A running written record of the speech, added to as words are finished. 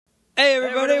Hey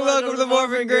everybody, welcome to the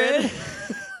Morphin Grid.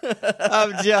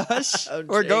 I'm Josh.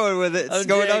 We're going with it. It's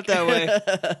going out that way.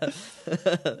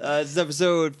 This is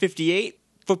episode 58,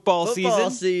 football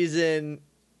season.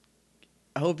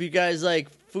 I hope you guys like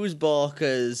foosball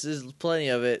because there's plenty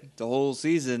of it. The whole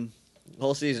season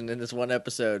in this one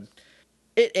episode.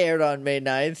 It aired on May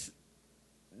 9th,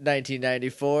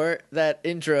 1994. That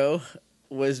intro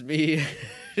was me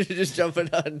just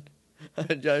jumping on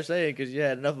Josh saying because you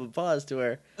had enough of a pause to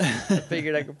where I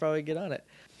figured I could probably get on it.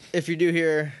 If you do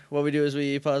hear, what we do is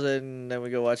we pause it and then we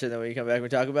go watch it and then we come back and we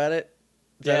talk about it.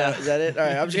 Is that it? All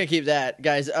right, I'm just going to keep that.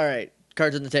 Guys, all right,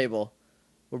 cards on the table.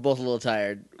 We're both a little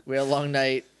tired. We had a long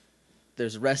night.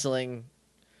 There's a wrestling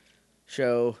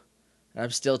show.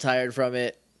 I'm still tired from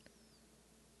it.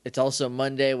 It's also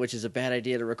Monday, which is a bad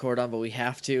idea to record on, but we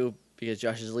have to because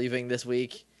Josh is leaving this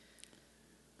week.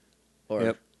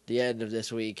 Or the end of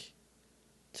this week.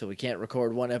 So we can't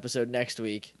record one episode next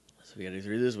week. So we got to do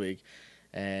 3 this week.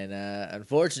 And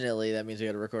unfortunately, that means we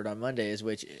got to record on Mondays,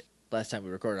 which last time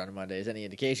we recorded on Mondays, any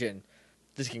indication,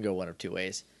 this can go one of 2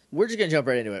 ways. We're just going to jump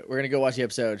right into it. We're going to go watch the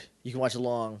episode. You can watch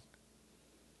along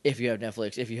if you have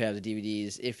Netflix, if you have the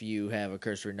DVDs, if you have a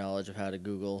cursory knowledge of how to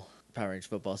Google Power Rangers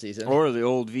football season. Or the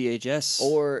old VHS.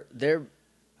 Or they're...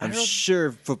 I'm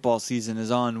sure football season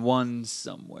is on one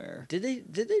somewhere. Did they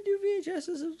do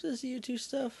VHSs of this U2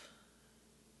 stuff?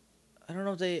 I don't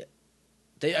know if they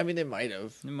might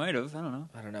have. They might have. I don't know.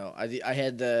 I don't know. I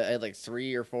had like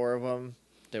 3 or 4 of them.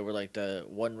 They were like the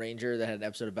one Ranger that had an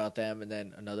episode about them, and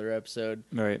then another episode.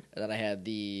 Right. And then I had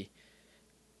the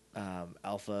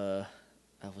Alpha's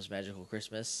Magical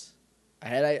Christmas. I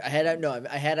had I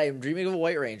Am Dreaming of a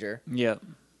White Ranger. Yeah.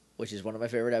 Which is one of my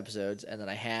favorite episodes, and then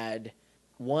I had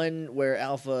one where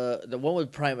the one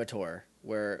with Primator,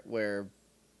 where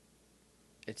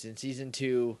it's in season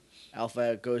 2.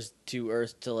 Alpha goes to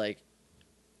Earth to like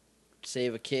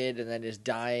save a kid, and then is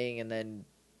dying, and then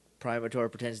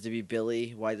Primator pretends to be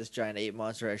Billy. Why this giant ape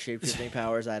monster has shape-shifting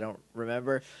powers, I don't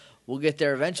remember. We'll get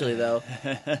there eventually, though.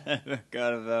 I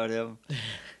forgot about him.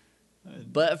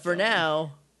 But for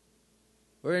now,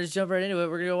 we're going to jump right into it.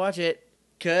 We're going to go watch it,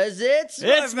 because it's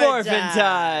Morphin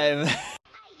time!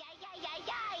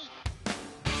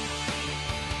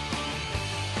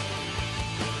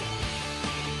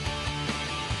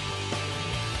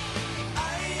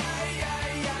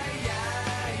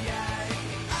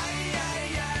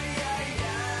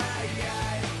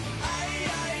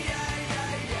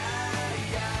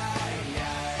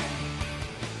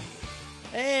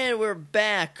 And we're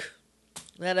back.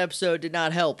 That episode did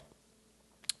not help.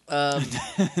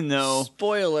 No.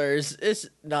 Spoilers. It's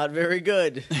not very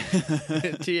good.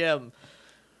 TM.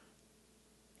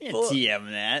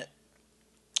 TM that.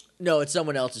 No, it's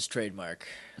someone else's trademark.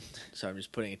 So I'm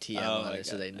just putting a TM on it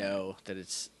so they know that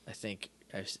it's, I think,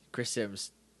 Chris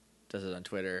Sims does it on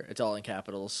Twitter. It's all in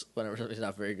capitals. Whenever something's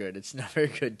not very good, it's not very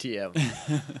good TM.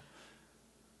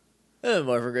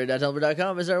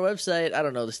 Morphingrid.tumblr.com is our website. I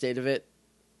don't know the state of it.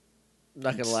 I'm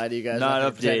not going to lie to you guys. Not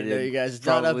updated. You guys. It's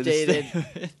not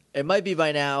updated. It might be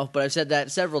by now, but I've said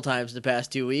that several times in the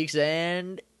past 2 weeks,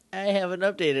 and I haven't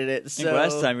updated it. So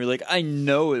last time you were like, I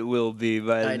know it will be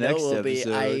by the next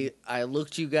episode. I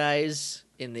looked you guys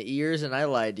in the ears, and I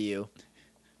lied to you.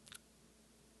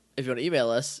 If you want to email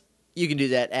us, you can do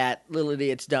that at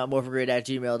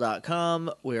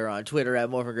littleidiots.morphingrid@gmail.com. We're on Twitter at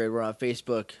morphingrid. We're on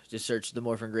Facebook. Just search the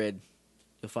Morphin Grid.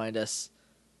 You'll find us.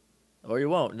 Or you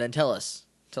won't, and then tell us.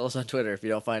 Tell us on Twitter if you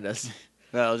don't find us.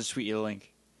 Well, I'll just tweet you the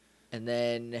link. And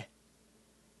then,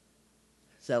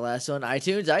 is that last one?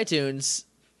 iTunes.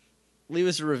 Leave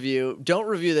us a review. Don't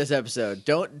review this episode.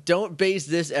 Don't base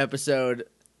this episode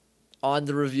on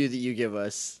the review that you give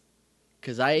us.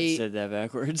 Because I said that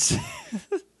backwards.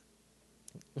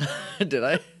 Did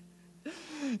I?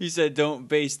 You said don't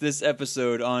base this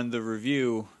episode on the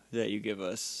review that you give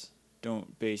us.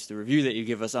 Don't base the review that you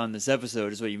give us on this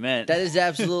episode is what you meant. That is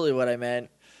absolutely what I meant.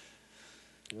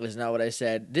 It was not what I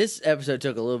said. This episode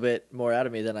took a little bit more out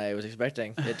of me than I was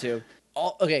expecting it to.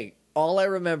 All I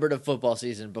remembered of football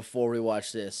season before we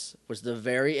watched this was the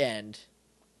very end.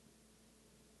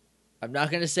 I'm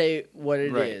not going to say what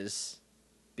it is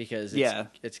because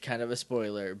it's kind of a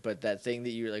spoiler, but that thing that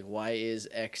you're like, why is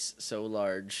X so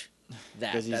large?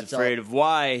 Because he's afraid of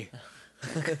Y.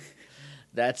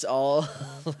 That's all.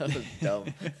 That was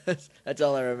dumb. That's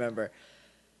all I remember.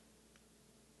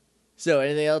 So,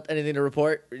 anything else? Anything to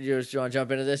report? You want to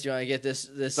jump into this? You want to get this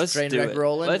train wreck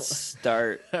rolling? Let's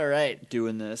start. All right,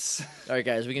 doing this. All right,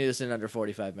 guys, we can do this in under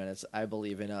 45 minutes. I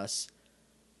believe in us.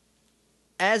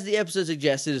 As the episode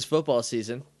suggests, it is football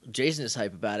season. Jason is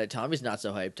hype about it. Tommy's not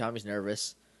so hyped. Tommy's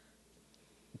nervous.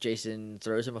 Jason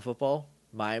throws him a football.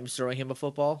 mimes throwing him a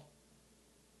football.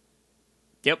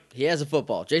 Yep. He has a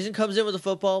football. Jason comes in with a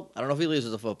football. I don't know if he leaves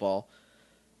with a football.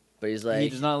 But he's like... He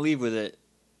does not leave with it.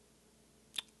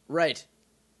 Right.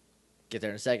 Get there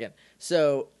in a second.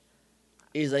 So,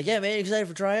 he's like, yeah, man, you excited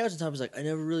for tryouts? And Tom's like, I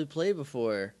never really played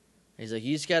before. And he's like,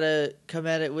 you just gotta come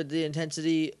at it with the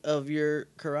intensity of your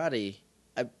karate.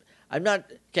 I'm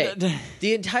not... Okay,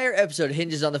 the entire episode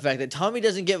hinges on the fact that Tommy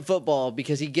doesn't get football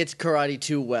because he gets karate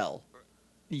too well.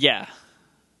 Yeah.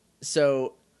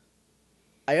 So,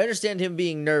 I understand him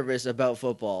being nervous about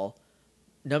football.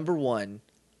 Number one,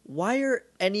 why are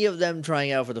any of them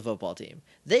trying out for the football team?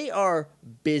 They are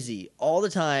busy all the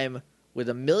time with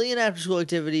a million after-school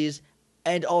activities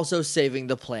and also saving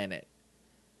the planet.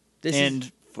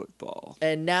 Football.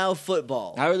 And now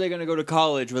football. How are they going to go to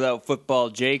college without football,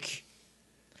 Jake?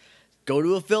 Go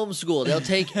to a film school. They'll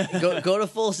take go to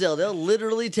Full Sail. They'll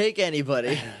literally take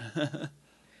anybody.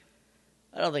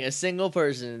 I don't think a single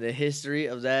person in the history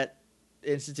of that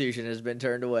institution has been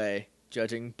turned away,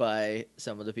 judging by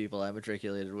some of the people I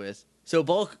matriculated with. So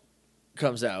Bulk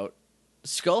comes out.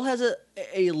 Skull has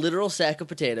a literal sack of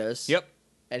potatoes. Yep.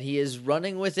 And he is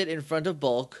running with it in front of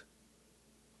Bulk.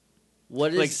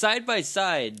 What is like side by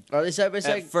side? Are they side by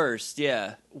side? At first,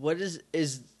 yeah. What is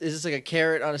this like a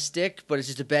carrot on a stick, but it's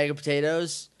just a bag of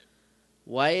potatoes?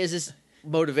 Why is this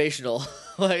motivational?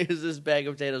 Why is this bag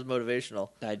of potatoes motivational?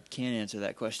 I can't answer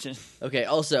that question. Okay,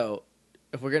 also,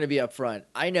 if we're going to be upfront,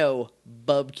 I know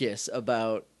bubkiss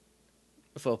about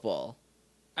football.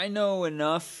 I know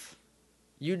enough.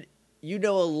 You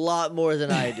know a lot more than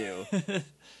I do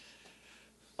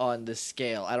on the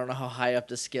scale. I don't know how high up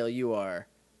the scale you are,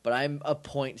 but I'm a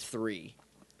 0.3.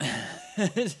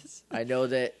 I know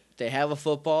that they have a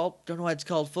football. Don't know why it's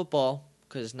called football,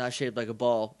 because it's not shaped like a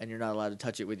ball, and you're not allowed to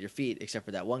touch it with your feet, except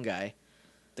for that one guy.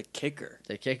 The kicker.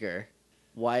 The kicker.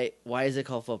 Why is it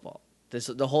called football?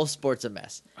 The whole sport's a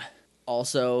mess.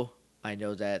 Also, I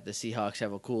know that the Seahawks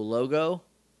have a cool logo,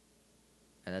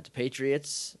 and that the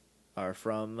Patriots are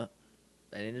from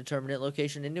an indeterminate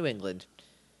location in New England.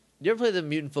 You ever play the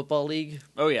Mutant Football League?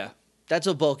 Oh yeah. That's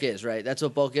what Bulk is, right? That's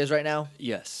what Bulk is right now?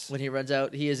 Yes. When he runs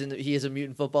out, he is a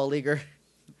Mutant Football Leaguer?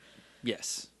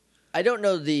 Yes. I don't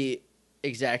know the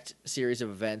exact series of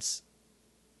events,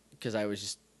 because I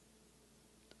was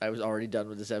already done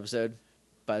with this episode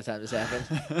by the time this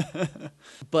happened.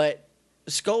 But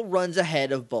Skull runs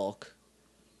ahead of Bulk.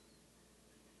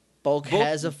 Bulk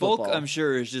has a football. Bulk, I'm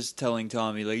sure, is just telling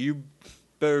Tommy, like, you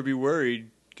better be worried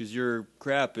because you're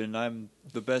crap and I'm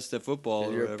the best at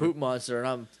football. You're a poop monster and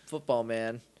I'm football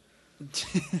man.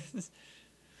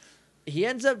 He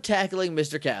ends up tackling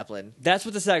Mr. Kaplan. That's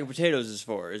what the sack of potatoes is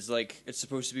for. It's like it's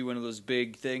supposed to be one of those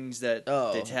big things that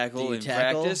they tackle in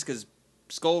practice because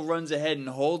Skull runs ahead and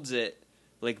holds it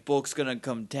like Bulk's going to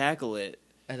come tackle it.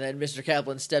 And then Mr.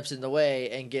 Kaplan steps in the way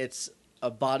and gets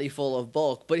a body full of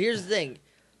Bulk. But here's the thing.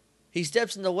 He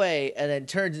steps in the way and then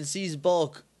turns and sees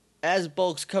Bulk as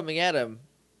Bulk's coming at him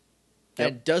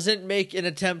and doesn't make an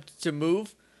attempt to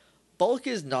move. Bulk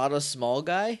is not a small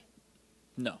guy.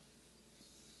 No.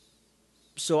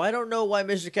 So I don't know why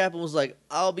Mr. Kaplan was like,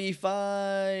 I'll be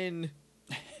fine.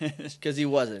 Because he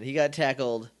wasn't. He got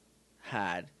tackled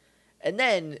hard. And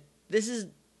then, this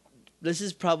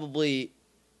is probably,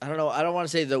 I don't know, I don't want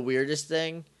to say the weirdest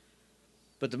thing,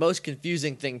 but the most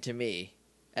confusing thing to me,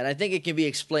 and I think it can be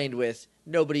explained with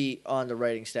nobody on the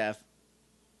writing staff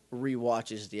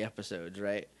rewatches the episodes,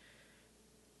 right?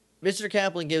 Mr.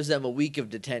 Kaplan gives them a week of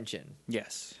detention.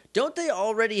 Yes. Don't they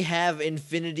already have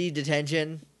infinity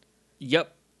detention?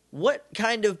 Yep. What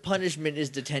kind of punishment is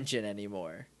detention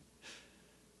anymore?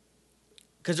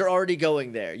 Because they're already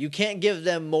going there. You can't give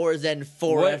them more than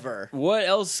forever. What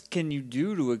else can you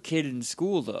do to a kid in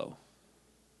school, though?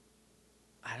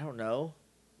 I don't know.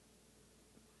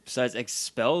 Besides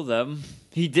expel them.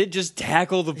 He did just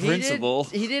tackle the principal.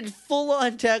 He did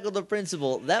full-on tackle the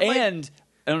principal.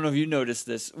 I don't know if you noticed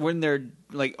this. When they're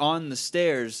like on the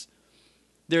stairs,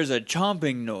 there's a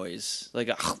chomping noise. Like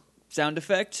a sound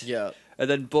effect. Yeah. And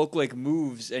then Bulk like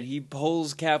moves and he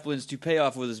pulls Kaplan's toupee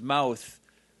off with his mouth.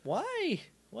 Why?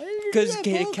 Why did you do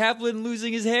that, Bulk? Kaplan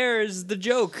losing his hair is the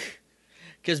joke.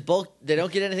 Because Bulk, they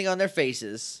don't get anything on their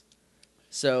faces.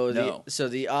 So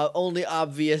the only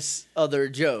obvious other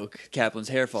joke, Kaplan's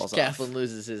hair falls off. Kaplan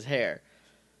loses his hair.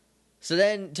 So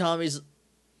then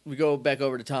we go back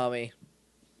over to Tommy,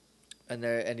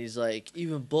 and he's like,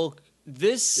 even Bulk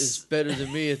is better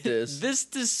than me at this. This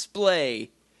display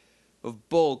of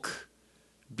Bulk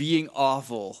being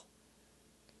awful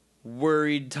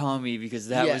worried Tommy because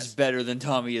that was better than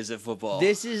Tommy is at football.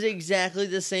 This is exactly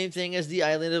the same thing as the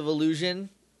Island of Illusion,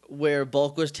 where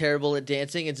Bulk was terrible at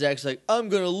dancing, and Zach's like, I'm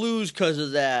gonna lose because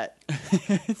of that.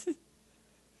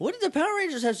 What did the Power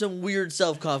Rangers have some weird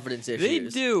self-confidence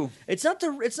issues? They do. It's not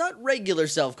regular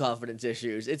self-confidence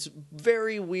issues. It's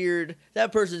very weird.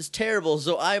 That person's terrible,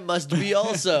 so I must be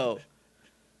also.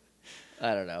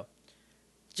 I don't know.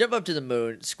 Jump up to the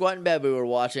moon. Squat and Babu are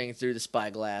watching through the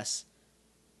spyglass.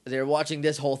 They're watching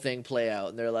this whole thing play out,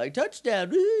 and they're like, touchdown,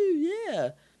 woo,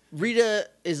 yeah. Rita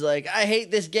is like, I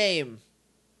hate this game.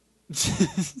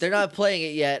 They're not playing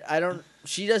it yet.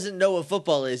 She doesn't know what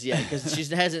football is yet, because she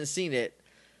hasn't seen it.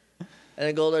 And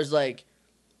then Goldar's like,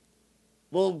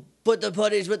 we'll put the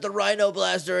putties with the Rhino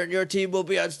Blaster and your team will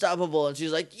be unstoppable. And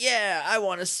she's like, yeah, I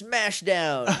want to smash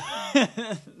down.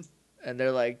 And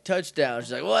they're like, touchdown.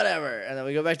 She's like, whatever. And then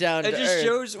we go back down to Earth. It just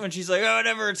shows when she's like, oh,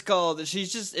 whatever it's called.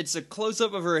 It's a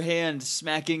close-up of her hand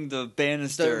smacking the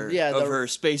banister of her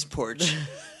space porch.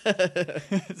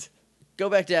 Go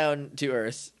back down to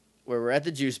Earth, where we're at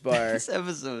the juice bar. This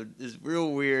episode is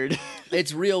real weird.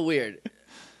 It's real weird.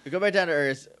 We go back down to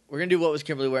Earth. We're going to do What Was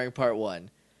Kimberly Wearing Part 1.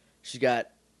 She's got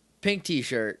pink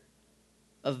t-shirt,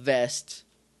 a vest,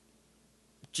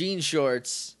 jean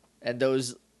shorts, and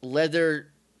those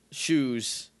leather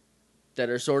shoes that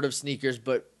are sort of sneakers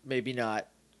but maybe not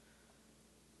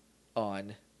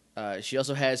on. She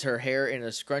also has her hair in a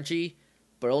scrunchie,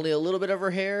 but only a little bit of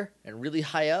her hair and really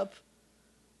high up.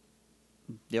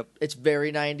 Yep. It's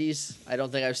very 90s. I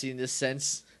don't think I've seen this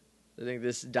since. I think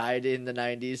this died in the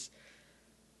 90s.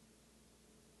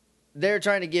 They're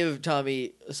trying to give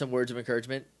Tommy some words of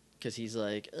encouragement because he's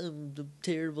like, I'm the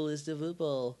terriblest of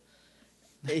football.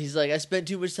 He's like, I spent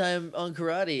too much time on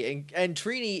karate. And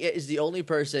Trini is the only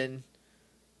person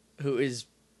who is,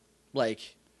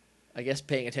 like, I guess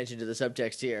paying attention to the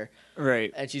subtext here.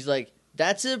 Right. And she's like,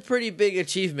 that's a pretty big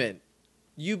achievement.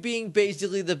 You being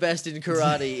basically the best in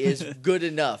karate is good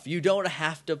enough. You don't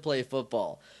have to play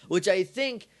football. Which I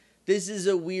think this is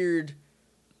a weird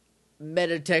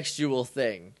metatextual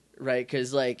thing. Right,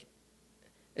 because, like,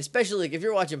 especially, like, if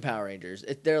you're watching Power Rangers,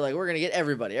 they're like, we're going to get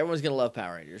everybody. Everyone's going to love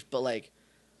Power Rangers. But, like,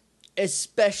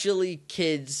 especially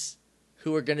kids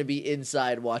who are going to be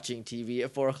inside watching TV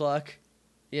at 4 o'clock,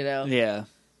 you know? Yeah.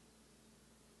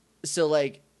 So,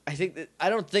 like, I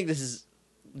don't think this is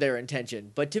their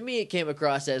intention. But to me, it came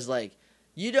across as, like,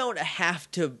 you don't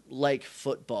have to like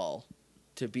football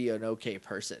to be an okay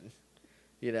person,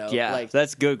 you know? Yeah, like,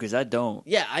 that's good, because I don't.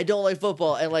 Yeah, I don't like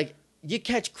football, and, like, you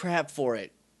catch crap for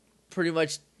it pretty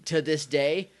much to this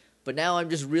day, but now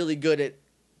I'm just really good at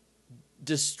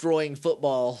destroying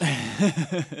football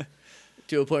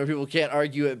to a point where people can't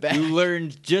argue it back. You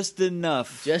learned just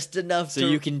enough. So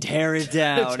you can tear it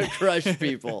down. To crush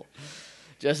people.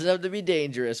 Just enough to be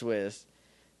dangerous with.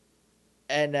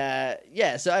 And,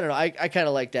 yeah, so I don't know. I kind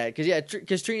of like that.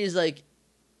 Because Trini's like,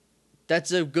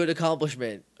 that's a good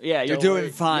accomplishment. Yeah, you're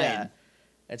doing fine. Yeah.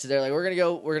 And so they're like, we're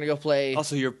gonna go play.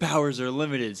 Also, your powers are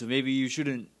limited, so maybe you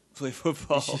shouldn't play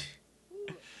football.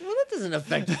 Well, that doesn't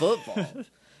affect football.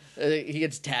 He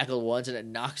gets tackled once and it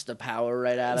knocks the power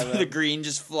right out of him. The green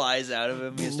just flies out of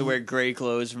him. He has to wear gray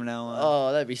clothes from now on.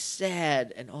 Oh, that'd be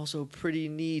sad and also pretty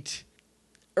neat.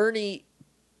 Ernie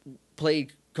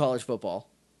played college football.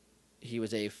 He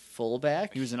was a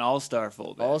fullback. He was an all-star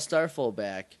fullback. All-star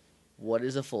fullback. What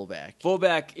is a fullback?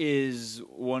 Fullback is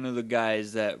one of the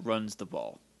guys that runs the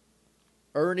ball.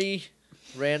 Ernie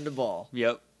ran the ball.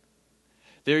 Yep.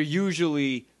 They're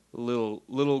usually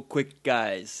little quick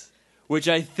guys, which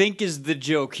I think is the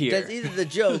joke here. That's either the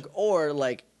joke or,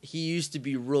 like, he used to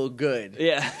be real good.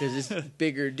 Yeah. Because this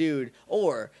bigger dude.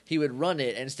 Or he would run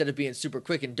it, and instead of being super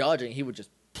quick and dodging, he would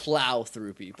just plow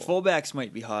through people. Fullbacks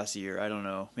might be hossier. I don't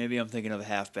know. Maybe I'm thinking of a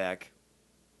halfback.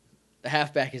 The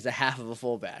halfback is the half of a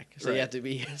fullback, so right. You have to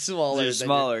be smaller. You're a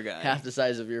smaller guy, half the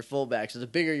size of your fullback. So the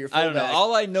bigger your fullback, I don't know.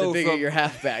 All I know, the bigger your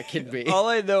halfback can be. All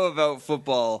I know about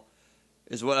football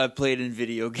is what I've played in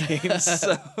video games.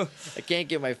 So I can't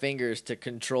get my fingers to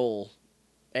control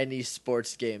any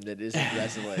sports game that isn't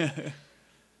wrestling.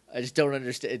 I just don't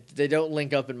understand. They don't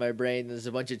link up in my brain. There's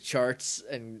a bunch of charts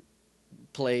and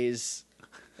plays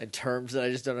and terms that I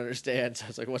just don't understand. So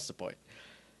it's like, what's the point?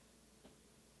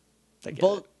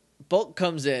 Bulk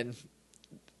comes in.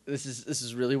 This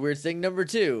is really weird thing number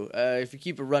 2. If you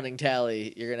keep a running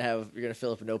tally, you're gonna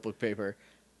fill up a notebook paper.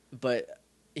 But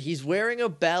he's wearing a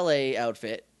ballet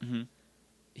outfit. Mm-hmm.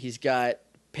 He's got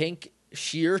pink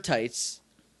sheer tights,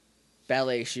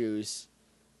 ballet shoes,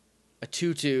 a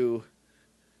tutu,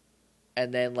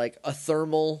 and then like a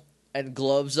thermal and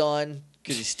gloves on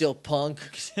because he's still punk.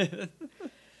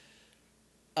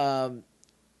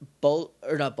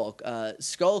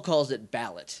 Skull calls it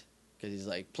ballot because he's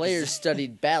like, players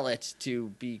studied ballot to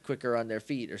be quicker on their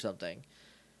feet or something.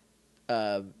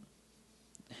 Ballot.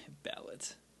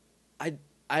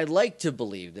 I like to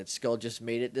believe that Skull just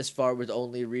made it this far with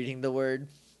only reading the word.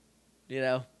 You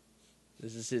know,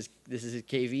 this is his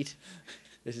caveat.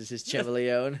 This is his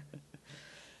chameleon.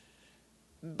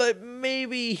 But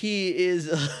maybe he is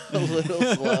a little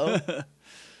slow.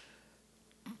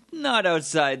 Not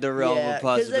outside the realm of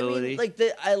possibility.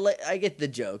 I mean, I get the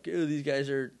joke. Oh, these guys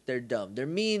they're dumb. They're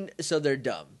mean, so they're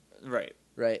dumb. Right.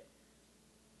 Right.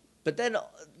 But then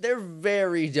they're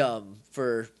very dumb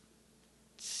for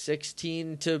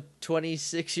 16 to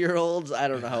 26-year-olds. I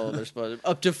don't know how old they're supposed to be.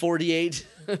 Up to 48,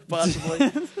 possibly.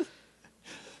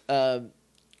 Not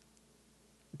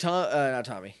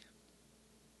Tommy.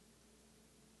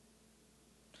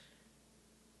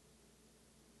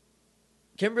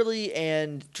 Kimberly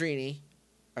and Trini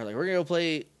are like, we're going to go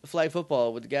play flag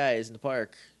football with the guys in the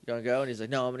park. You want to go? And he's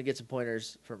like, no, I'm going to get some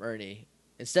pointers from Ernie.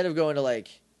 Instead of going to,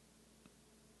 like,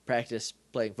 practice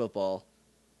playing football,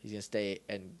 he's going to stay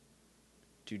and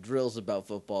do drills about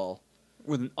football.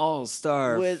 With an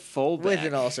all-star fullback. With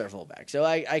an all-star fullback. So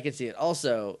I can see it.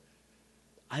 Also,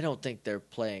 I don't think they're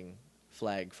playing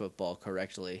flag football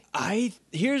correctly.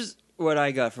 Here's what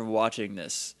I got from watching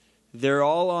this. They're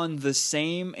all on the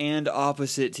same and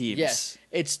opposite teams. Yes.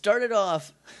 It started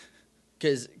off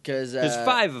because there's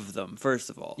 5 of them, first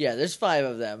of all. Yeah, there's 5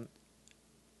 of them.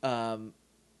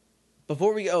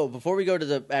 Before we go to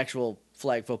the actual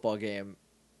flag football game,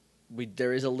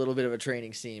 there is a little bit of a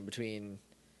training scene between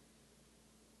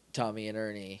Tommy and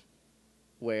Ernie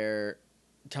where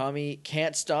Tommy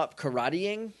can't stop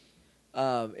karateing.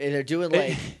 And they're doing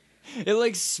like it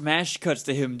like smash cuts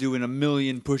to him doing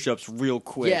 1,000,000 push-ups real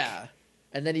quick. Yeah.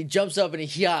 And then he jumps up and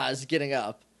he yas getting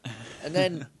up. And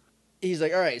then he's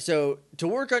like, all right, so to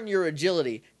work on your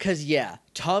agility, because, yeah,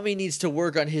 Tommy needs to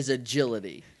work on his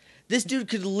agility. This dude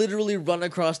could literally run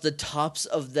across the tops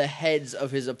of the heads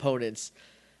of his opponents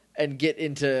and get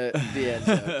into the end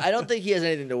zone. I don't think he has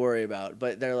anything to worry about,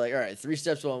 but they're like, all right, 3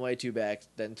 steps one way, 2 back,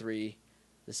 then 3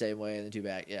 the same way, and then 2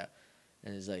 back, yeah.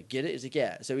 And he's like, get it? He's like,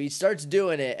 yeah. So he starts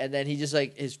doing it, and then he just,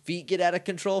 like, his feet get out of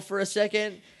control for a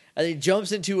second, and he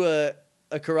jumps into a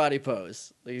karate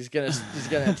pose. Like, he's gonna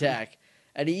attack.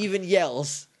 And he even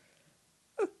yells,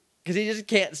 because he just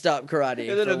can't stop karate.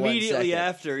 And then immediately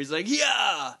after, he's like,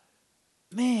 yeah!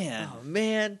 Man. Oh,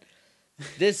 man.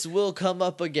 This will come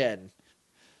up again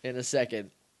in a second.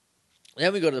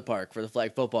 Then we go to the park for the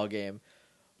flag football game,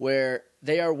 where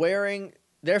they are wearing,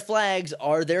 their flags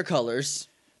are their colors.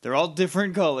 They're all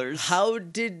different colors. How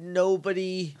did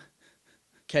nobody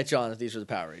catch on that these were the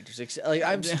Power Rangers?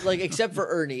 Except for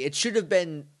Ernie. It should have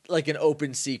been like an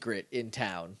open secret in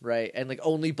town, right? And like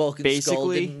only Bulk and Skull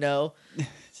didn't know.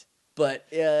 But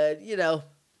you know,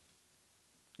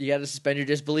 you got to suspend your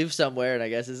disbelief somewhere, and I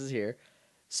guess this is here.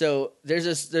 So there's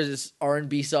this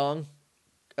R&B song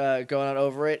going on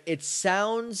over it. It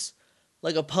sounds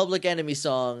like a Public Enemy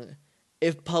song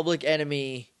if Public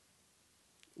Enemy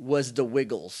was the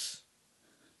Wiggles.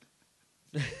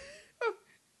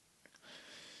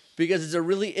 Because it's a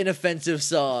really inoffensive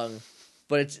song,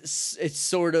 but it's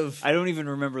sort of... I don't even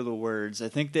remember the words. I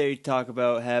think they talk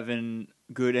about having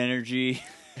good energy.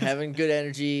 Having good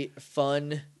energy,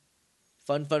 fun,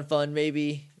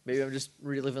 maybe. Maybe I'm just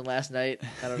reliving last night.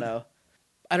 I don't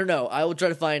know. I will try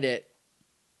to find it,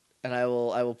 and I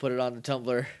will put it on the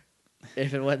Tumblr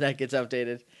if and when that gets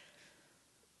updated.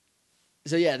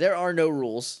 So yeah, there are no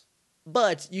rules,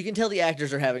 but you can tell the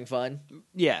actors are having fun.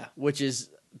 Yeah, which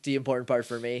is the important part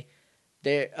for me.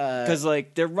 Because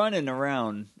like they're running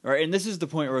around, right? And this is the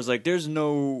point where it's like there's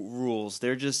no rules.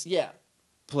 They're just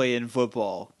playing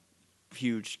football.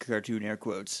 Huge cartoon air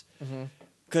quotes.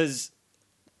 Because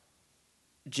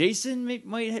Jason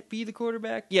might be the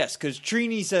quarterback. Yes, because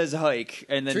Trini says hike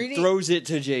and then throws it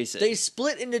to Jason. They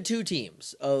split into 2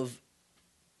 teams of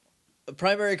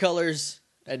primary colors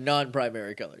and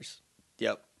non-primary colors.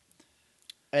 Yep.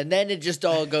 And then it just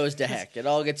all goes to heck. It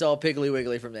all gets all piggly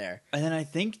wiggly from there. And then I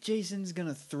think Jason's going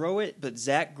to throw it, but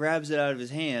Zach grabs it out of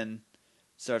his hand,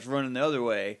 starts running the other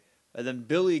way, and then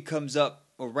Billy comes up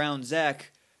around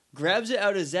Zach, grabs it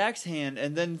out of Zach's hand,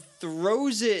 and then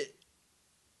throws it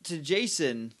to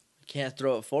Jason. You can't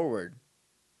throw it forward.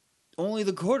 Only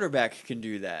the quarterback can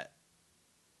do that.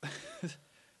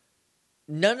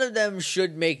 None of them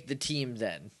should make the team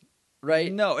then.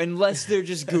 Right? No, unless they're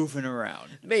just goofing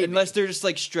around. Maybe. Unless they're just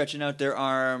like stretching out their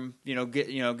arm,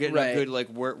 getting a good like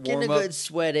warm up. Getting a good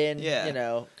sweat in,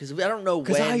 because I don't know when.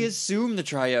 Because I assume the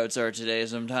tryouts are today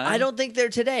sometime. I don't think they're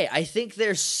today. I think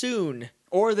they're soon.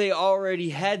 Or they already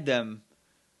had them.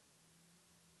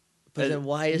 But then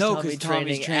why is no, Tommy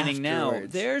Tommy's training now.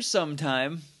 afterwards? There's some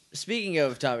time. Speaking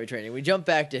of Tommy training, we jump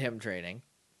back to him training,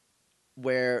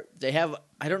 where they have,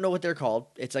 I don't know what they're called.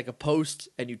 It's like a post,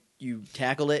 and you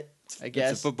tackle it, I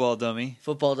guess. It's a football dummy.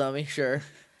 Football dummy, sure.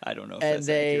 I don't know if that's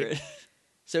accurate.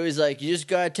 So he's like, you just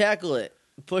gotta tackle it,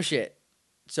 push it.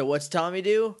 So what's Tommy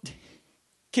do?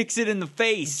 Kicks it in the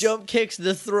face. Jump kicks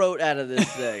the throat out of this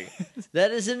thing.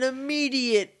 That is an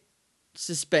immediate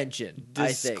suspension,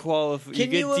 I think. You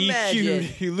get you imagine?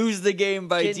 DQ'd. You lose the game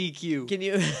by DQ. Can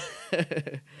you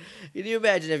can you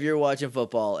imagine if you're watching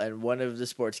football and one of the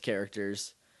sports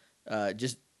characters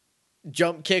just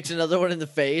jump kicks another one in the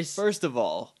face? First of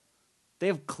all, they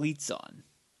have cleats on.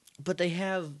 But they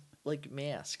have like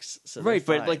masks. So right,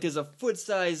 but like there's a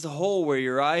foot-sized hole where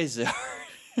your eyes are.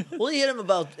 Well, he hit him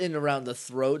about in around the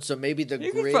throat, so maybe the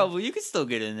grill. You could still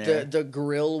get in there. The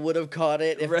grill would have caught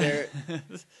it if they're.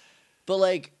 But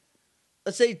like,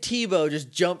 let's say Tebow just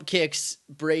jump kicks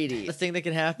Brady. The thing that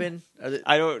can happen.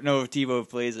 I don't know if Tebow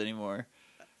plays anymore.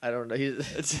 I don't know.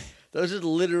 Those are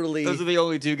literally. Those are the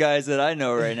only two guys that I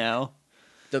know right now.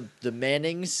 The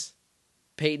Mannings,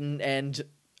 Peyton and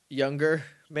younger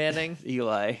Manning.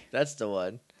 Eli. That's the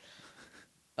one.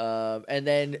 And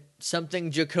then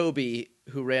something Jacoby,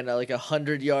 who ran like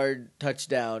 100-yard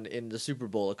touchdown in the Super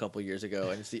Bowl a couple years ago,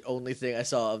 and it's the only thing I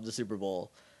saw of the Super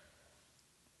Bowl.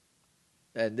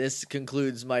 And this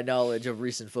concludes my knowledge of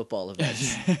recent football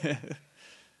events.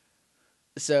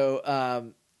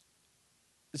 So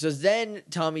then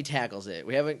Tommy tackles it.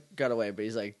 We haven't got away, but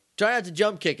he's like, try not to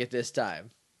jump kick it this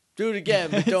time. Do it again,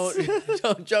 but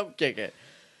don't jump kick it.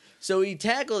 So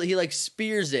he like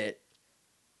spears it.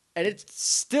 And it's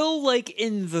still like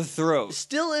in the throat.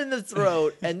 Still in the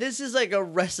throat. And this is like a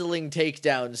wrestling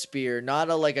takedown spear, not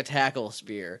like a tackle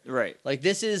spear. Right. Like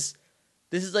this is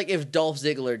like if Dolph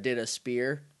Ziggler did a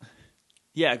spear.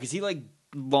 Yeah, because he like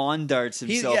lawn darts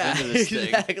himself into this thing.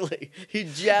 Exactly. He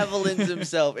javelins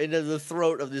himself into the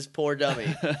throat of this poor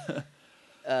dummy.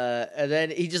 And then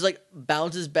he just like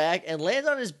bounces back and lands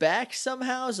on his back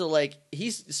somehow. So like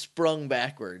he's sprung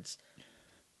backwards.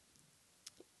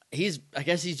 I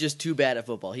guess he's just too bad at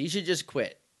football. He should just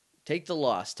quit. Take the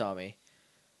loss, Tommy.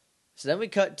 So then we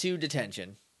cut to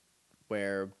detention,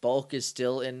 where Bulk is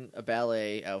still in a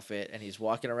ballet outfit, and he's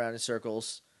walking around in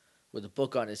circles with a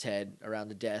book on his head around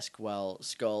the desk while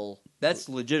Skull... That's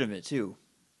legitimate, too.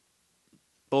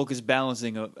 Bulk is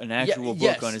balancing an actual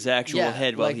book on his actual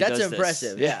head while he does this. That's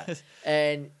impressive, yeah.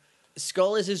 And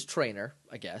Skull is his trainer,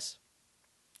 I guess.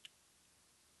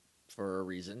 For a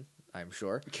reason, I'm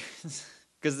sure.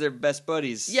 Because they're best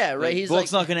buddies. Yeah, right. He's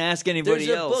Bulk's not going to ask anybody else.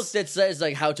 There's a book that says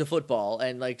like how to football,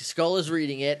 and like Skull is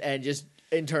reading it and just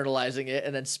internalizing it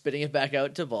and then spitting it back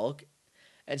out to Bulk.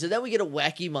 And so then we get a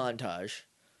wacky montage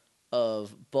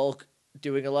of Bulk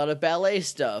doing a lot of ballet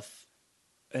stuff.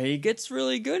 He gets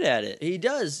really good at it. He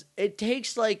does. It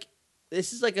takes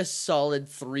this is like a solid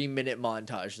 3-minute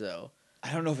montage though.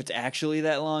 I don't know if it's actually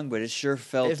that long, but it sure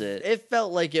felt it. It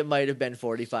felt like it might have been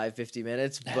 45, 50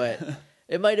 minutes, but...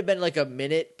 It might have been like a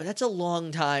minute, but that's a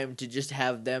long time to just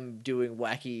have them doing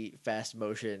wacky fast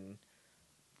motion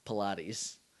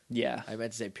Pilates. Yeah. I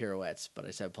meant to say pirouettes, but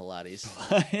I said Pilates.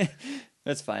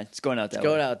 That's fine. It's going out that way.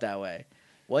 Going out that way.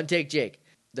 One take, Jake.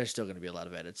 There's still going to be a lot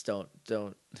of edits. Don't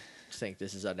think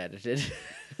this is unedited.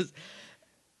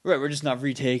 Right, we're just not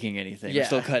retaking anything. Yeah. We're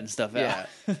still cutting stuff out.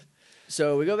 Yeah.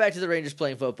 So we go back to the Rangers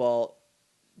playing football.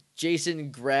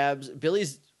 Jason grabs...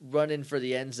 Billy's running for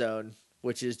the end zone,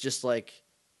 which is just like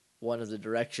one of the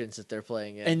directions that they're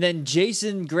playing in. And then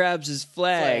Jason grabs his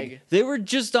flag. They were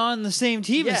just on the same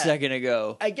team a second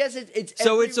ago. I guess it's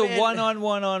so it's a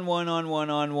one-on-one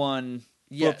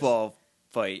football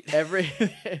fight. Every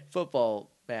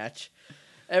football match.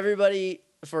 Everybody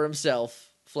for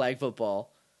himself, flag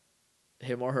football,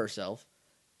 him or herself.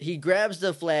 He grabs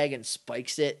the flag and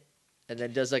spikes it, and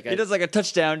then does like a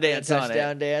touchdown dance on it.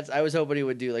 Touchdown dance. I was hoping he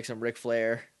would do like some Ric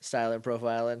Flair styling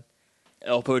profiling.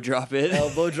 Elbow drop it.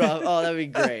 Elbow drop. Oh, that'd be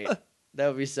great. That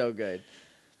would be so good.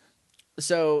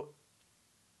 So,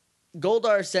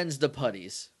 Goldar sends the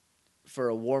putties for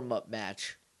a warm-up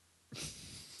match.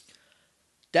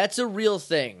 That's a real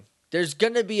thing. There's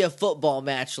going to be a football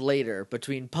match later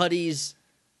between putties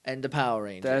and the Power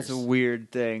Rangers. That's a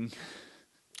weird thing.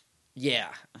 Yeah.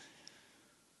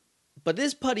 But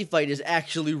this putty fight is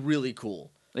actually really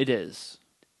cool. It is.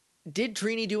 Did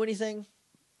Trini do anything?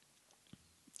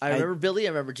 I remember Billy, I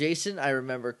remember Jason, I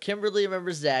remember Kimberly, I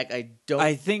remember Zach.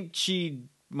 I think she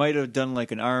might have done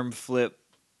like an arm flip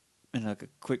and like a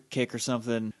quick kick or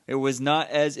something. It was not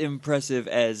as impressive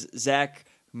as Zach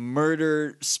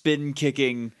murder spin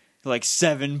kicking like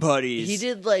 7 putties. He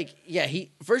did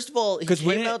he first of all he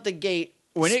came out the gate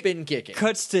spin kicking.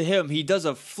 Cuts to him, he does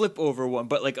a flip over one,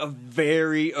 but like a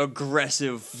very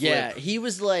aggressive flip. Yeah, he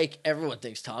was like, everyone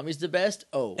thinks Tommy's the best.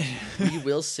 Oh, we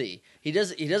will see. He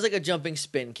does like a jumping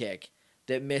spin kick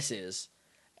that misses,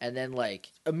 and then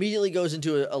like immediately goes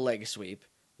into a leg sweep,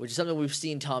 which is something we've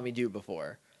seen Tommy do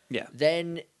before. Yeah.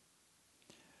 Then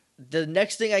the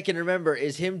next thing I can remember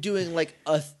is him doing like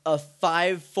a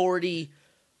 540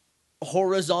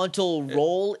 horizontal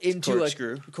roll into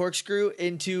corkscrew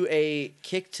into a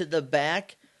kick to the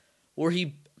back, where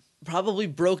he probably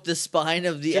broke the spine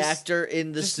of the actor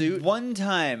in the suit. One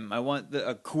time, I want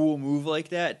a cool move like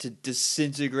that to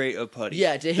disintegrate a putty.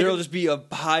 Yeah, there'll just be a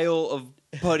pile of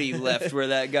putty left where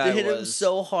that guy was. Hit him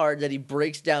so hard that he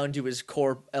breaks down to his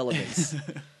core elements.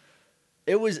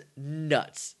 It was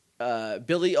nuts.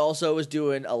 Billy also was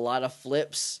doing a lot of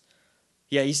flips.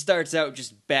 Yeah, he starts out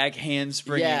just back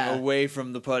handspringing away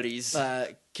from the putties.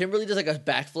 Kimberly does like a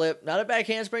backflip. Not a back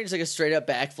handspring, just like a straight up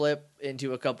backflip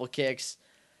into a couple kicks.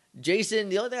 Jason,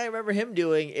 the only thing I remember him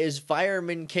doing is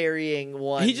fireman carrying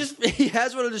one. He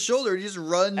has one on his shoulder. He just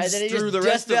runs and then he through just the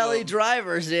rest Death of Valley them.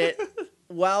 drivers it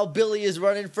while Billy is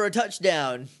running for a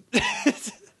touchdown.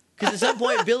 Because at some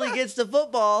point, Billy gets the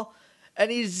football,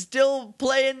 and he's still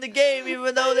playing the game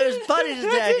even though there's putties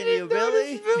attacking you,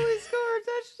 Billy. Billy scored a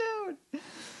touchdown.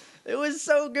 It was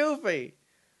so goofy.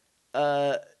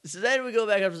 So then we go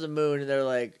back up to the moon,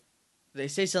 and they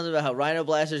say something about how Rhino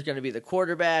Blaster is going to be the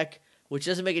quarterback, which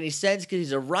doesn't make any sense because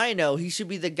he's a rhino. He should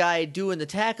be the guy doing the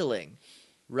tackling,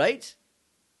 right?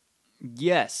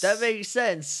 Yes. That makes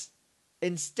sense.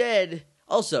 Instead,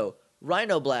 also,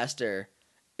 Rhino Blaster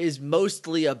is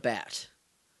mostly a bat.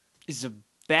 He's a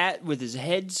bat with his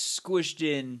head squished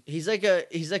in. He's like a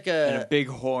and a big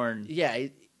horn. Yeah,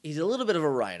 he's a little bit of a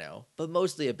rhino, but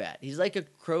mostly a bat. He's like a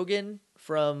Krogan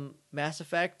from Mass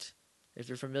Effect, if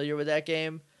you're familiar with that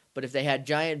game. But if they had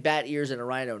giant bat ears and a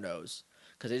rhino nose,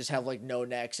 because they just have like no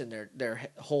necks and their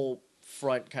whole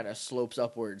front kind of slopes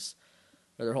upwards,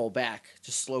 or their whole back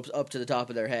just slopes up to the top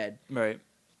of their head. Right.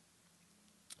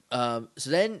 So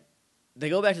then they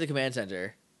go back to the command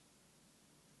center,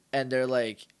 and they're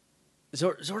like,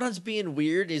 Zordon's being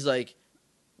weird. He's like,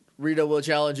 Rita will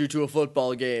challenge you to a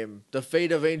football game. The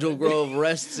fate of Angel Grove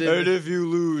rests in... And if you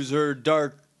lose, her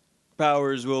dark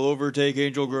powers will overtake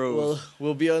Angel Grove.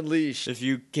 Will be unleashed. If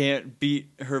you can't beat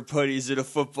her putties at a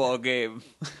football game.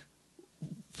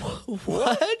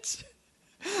 What?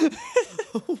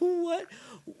 What?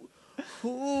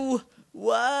 Who?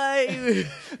 Why?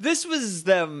 This was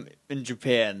them in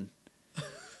Japan.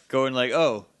 Going like,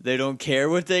 oh, they don't care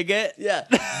what they get? Yeah,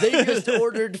 they just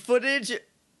ordered footage.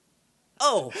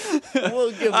 Oh,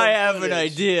 we'll give them I have footage. an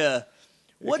idea.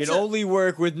 It can only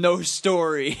work with no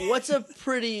story. What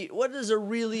is a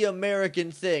really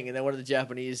American thing? And then one of the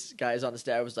Japanese guys on the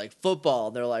staff was like, football.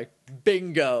 And they're like,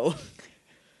 bingo.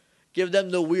 Give them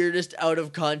the weirdest out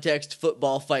of context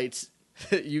football fights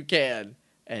you can.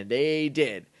 And they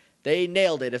did. They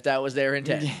nailed it if that was their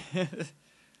intent.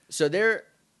 So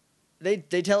they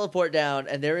teleport down,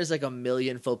 and there is like 1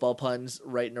 million football puns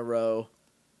right in a row.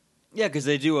 Yeah, because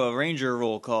they do a Ranger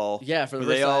roll call. Yeah, for the where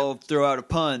first they time. all throw out a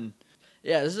pun.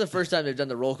 Yeah, this is the first time they've done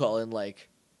the roll call in like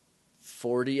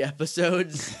 40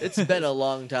 episodes. It's been a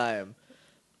long time.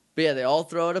 But yeah, they all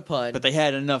throw out a pun. But they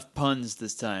had enough puns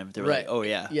this time. They were like, oh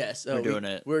yeah, yes, we're doing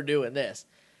it. We're doing this.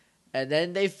 And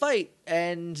then they fight,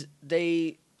 and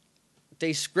they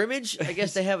scrimmage. I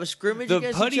guess they have a scrimmage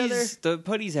against each other. The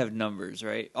putties have numbers,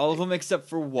 right? All of them except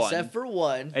for one. Except for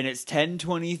one. And it's 10,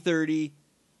 20, 30,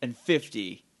 and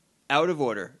 50. Out of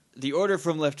order. The order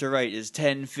from left to right is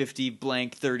 10, 50,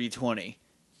 blank, 30, 20.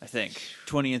 I think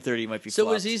 20 and 30 might be. So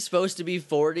flopped. was he supposed to be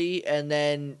 40, and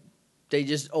then they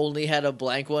just only had a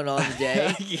blank one on the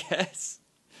day? Yes.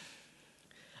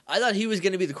 I thought he was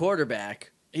going to be the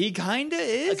quarterback. He kind of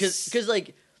is. Because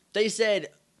like they said,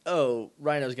 oh,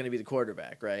 Rhino's going to be the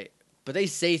quarterback, right? But they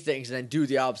say things and then do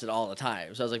the opposite all the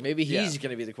time. So I was like, maybe he's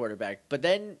going to be the quarterback. But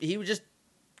then he just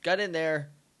got in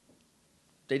there.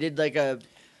 They did like a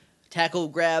tackle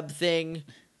grab thing.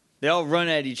 They all run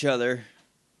at each other.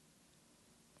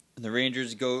 And the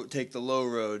Rangers go take the low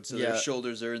road, so their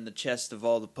shoulders are in the chest of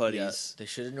all the putties. Yeah, they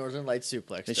should have Northern Light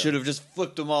suplex. They should have just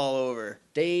flipped them all over.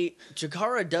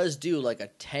 Chikara does do like a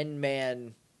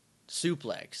 10-man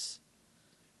suplex.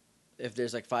 If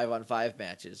there's like 5-on-5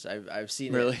 matches, I've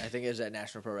seen really? it. I think it was at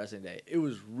National Pro Wrestling Day. It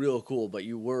was real cool, but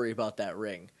you worry about that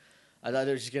ring. I thought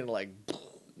they were just gonna like,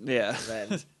 yeah. And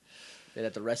then they'd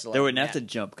have to wrestle. They wouldn't have to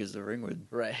jump because the ring would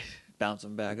bounce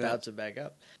them back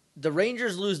up. The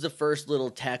Rangers lose the first little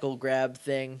tackle grab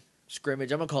thing.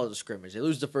 scrimmage. I'm going to call it a scrimmage. They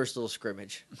lose the first little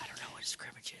scrimmage. I don't know what a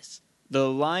scrimmage is. The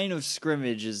line of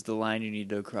scrimmage is the line you need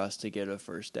to cross to get a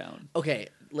first down. Okay,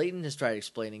 Leighton has tried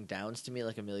explaining downs to me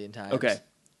like a million times. Okay.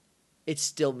 It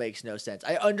still makes no sense.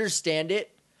 I understand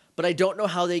it, but I don't know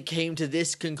how they came to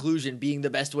this conclusion being the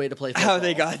best way to play football. How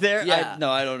they got there? Yeah.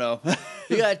 I don't know.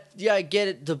 you got to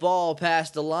get the ball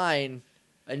past the line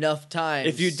enough times.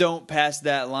 If you don't pass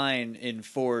that line in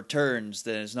 4 turns,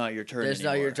 then it's not your turn anymore. It's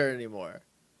not your turn anymore.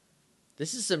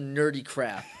 This is some nerdy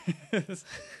crap.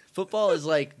 Football is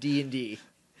like D&D,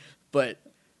 but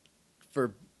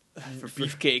for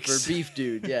beefcakes. For beef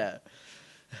dude, yeah.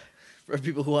 For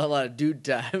people who want a lot of dude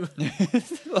time.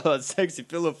 Sexy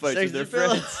pillow fights with their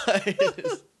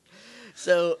friends.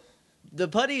 So the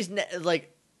putties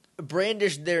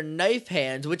brandish their knife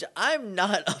hands, which I'm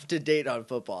not up to date on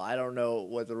football. I don't know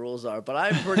what the rules are, but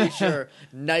I'm pretty sure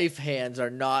knife hands are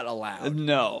not allowed.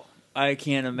 No. I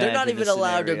can't imagine. They're not even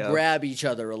allowed to scenario. grab each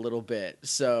other a little bit.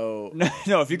 So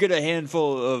no, if you get a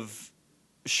handful of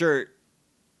shirt,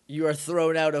 you are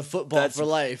thrown out of football for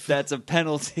life. That's a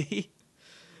penalty.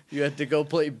 You have to go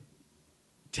play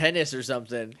tennis or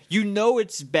something. You know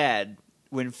it's bad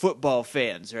when football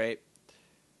fans, right?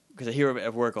 Because I hear them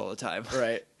at work all the time.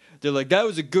 Right. They're like, that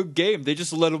was a good game. They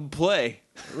just let them play.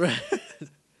 Right.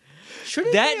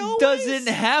 That doesn't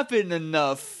happen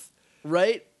enough.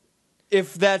 Right?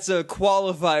 If that's a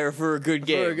qualifier for a good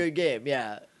game. For a good game,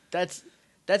 yeah. That's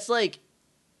like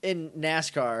in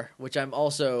NASCAR, which I'm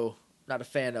also not a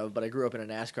fan of, but I grew up in a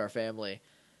NASCAR family.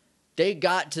 They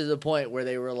got to the point where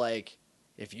they were like,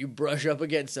 if you brush up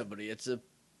against somebody, it's a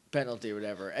penalty or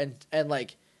whatever. And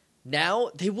like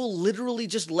now they will literally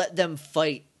just let them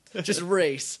fight. Just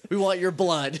race. We want your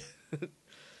blood.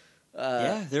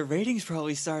 Yeah, their ratings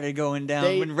probably started going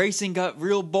down when racing got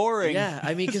real boring. Yeah,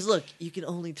 I mean, because look, you can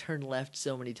only turn left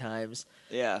so many times.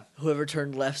 Yeah. Whoever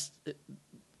turned left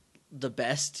the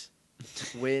best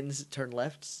wins. Turn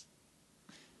lefts?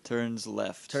 Turns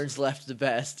left. Turns left the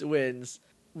best wins.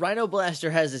 Rhino Blaster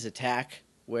has this attack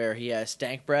where he has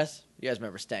stank breath. You guys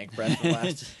remember stank breath from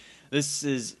last? This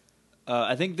is,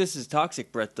 I think this is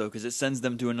toxic breath, though, because it sends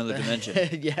them to another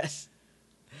dimension. Yes.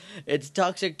 It's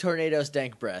toxic tornado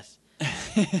stank breath.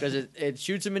 Because it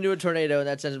shoots him into a tornado, and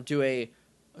that sends him to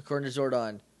according to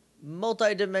Zordon,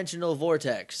 multi-dimensional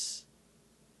vortex.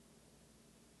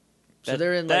 So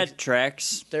they're in that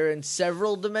tracks. They're in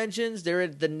several dimensions. They're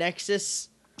at the nexus.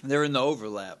 They're in the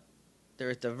overlap. They're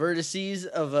at the vertices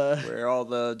of where all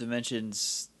the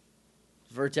dimensions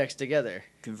vertex together.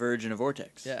 Converge in a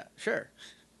vortex. Yeah, sure.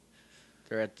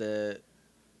 They're at the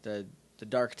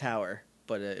Dark Tower,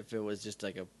 but if it was just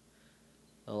like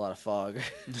a lot of fog.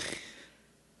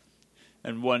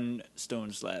 And one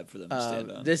stone slab for them to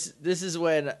stand on. This is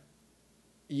when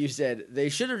you said they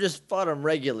should have just fought him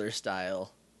regular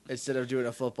style instead of doing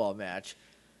a football match.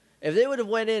 If they would have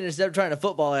went in instead of trying to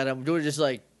football at him, would have just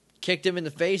like kicked him in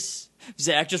the face.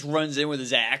 Zach just runs in with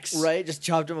his axe. Right, just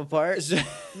chopped him apart.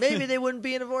 Maybe they wouldn't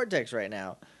be in a vortex right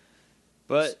now.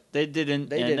 But they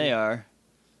didn't, they are.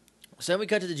 So then we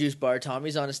cut to the juice bar.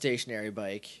 Tommy's on a stationary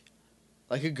bike,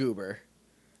 like a goober.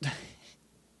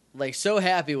 Like, so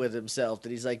happy with himself that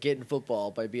he's, like, getting football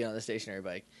by being on the stationary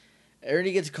bike.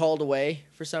 Ernie gets called away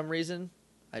for some reason.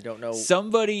 I don't know.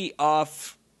 Somebody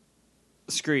off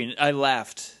screen, I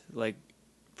laughed, like,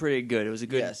 pretty good. It was a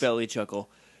good belly chuckle.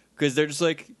 Because they're just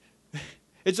like,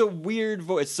 it's a weird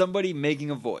voice. It's somebody making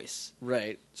a voice.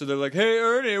 Right. So they're like, hey,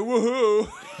 Ernie, woohoo.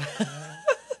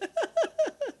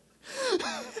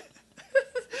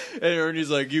 And Ernie's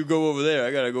like, you go over there.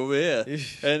 I got to go over here.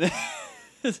 And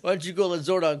why don't you go let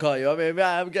Zordon call you? I mean,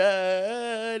 I'm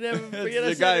good.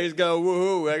 The guy who's going,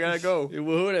 woohoo, I got to go. You're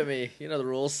woohooing at me. You know the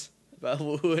rules about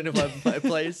woohooing at my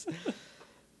place.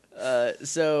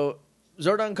 So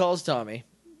Zordon calls Tommy,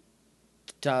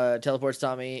 teleports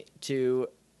Tommy to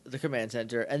the command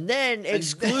center, and then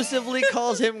exclusively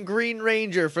calls him Green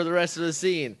Ranger for the rest of the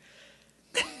scene.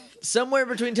 Somewhere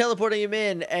between teleporting him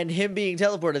in and him being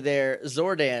teleported there,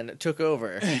 Zordon took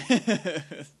over.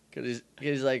 Because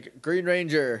he's like, Green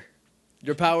Ranger,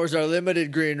 your powers are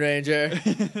limited, Green Ranger.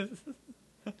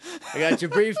 I got your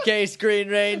briefcase, Green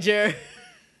Ranger.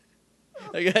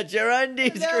 I got your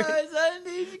undies,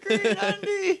 Green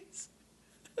Undies.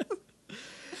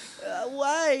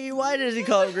 Why? Why does he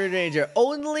call him Green Ranger?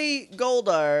 Only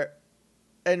Goldar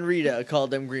and Rita called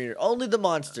them Green. Only the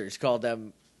monsters called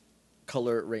them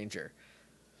Color Ranger.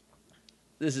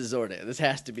 This is Zordon. This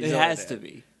has to be Zordon. It has to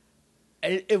be.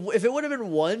 If it would have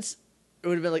been once, it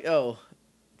would have been like, oh,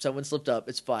 someone slipped up.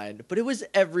 It's fine. But it was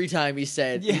every time he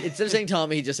said, instead of saying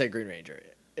Tommy, he just said Green Ranger.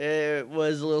 It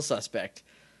was a little suspect.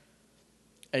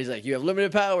 And he's like, you have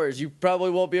limited powers. You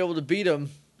probably won't be able to beat him.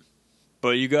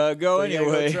 But you gotta go But you gotta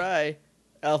anyway. go try.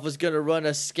 Alpha's going to run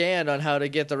a scan on how to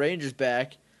get the Rangers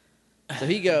back. So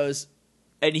he goes.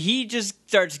 And he just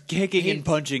starts kicking and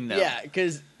punching them. Yeah,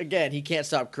 because, again, he can't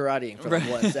stop karateing for like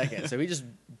 1 second. So he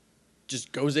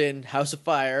just goes in, House of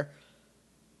Fire,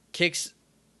 kicks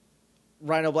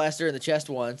Rhino Blaster in the chest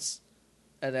once,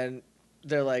 and then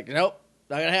they're like, nope,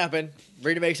 not going to happen.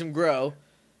 Rita makes him grow.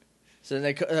 So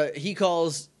then he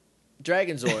calls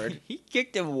Dragon Zord. He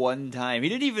kicked him one time. He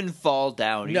didn't even fall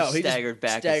down. He just staggered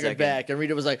back. Staggered back, and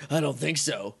Rita was like, I don't think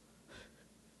so.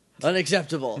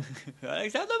 Unacceptable.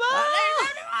 Unacceptable!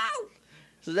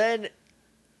 So then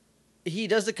he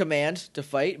does the command to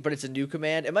fight, but it's a new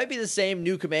command. It might be the same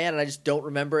new command, and I just don't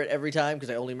remember it every time because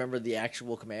I only remember the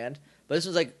actual command. But this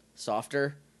one's like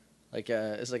softer,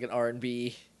 it's like an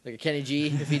R&B, like a Kenny G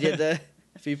if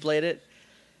he played it.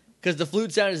 Because the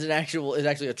flute sound is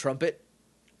actually a trumpet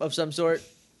of some sort.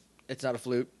 It's not a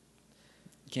flute.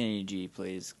 Kenny G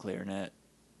plays clarinet.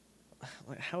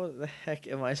 How the heck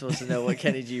am I supposed to know what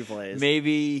Kenny G plays?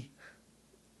 Maybe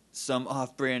some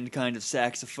off-brand kind of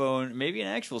saxophone. Maybe an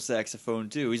actual saxophone,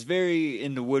 too. He's very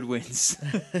into woodwinds.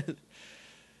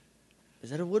 Is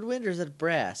that a woodwind or is that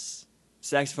brass?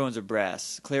 Saxophones are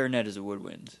brass. Clarinet is a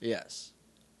woodwind. Yes.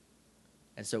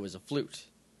 And so is a flute.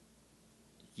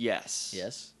 Yes.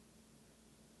 Yes?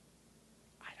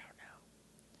 I don't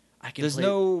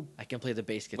know. I can play the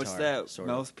bass guitar. What's that? Sort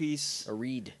Mouthpiece? of. A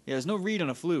reed. Yeah, there's no reed on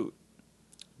a flute.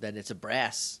 Then it's a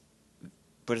brass.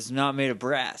 But it's not made of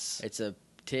brass. It's a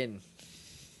tin.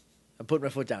 I'm putting my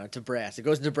foot down. It's a brass. It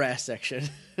goes in the brass section.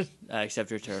 I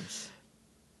accept your terms.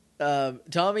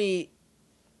 Tommy,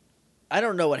 I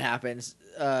don't know what happens.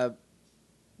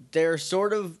 They're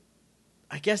sort of,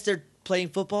 I guess they're playing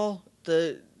football.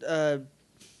 The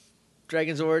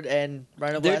Dragon Zord and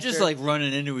Rhino Blaster. They're just like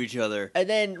running into each other. And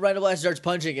then Rhino Blaster starts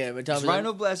punching him, and Tommy's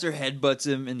Rhino Blaster headbutts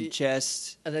him in the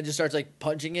chest, and then just starts like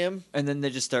punching him. and then they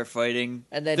just start fighting.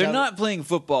 And then they're not playing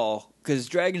football because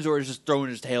Dragon Zord is just throwing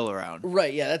his tail around.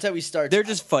 Right, yeah, that's how he starts. They're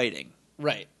just fighting,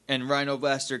 right, and Rhino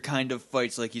Blaster kind of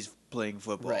fights like he's playing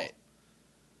football. right,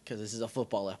 because this is a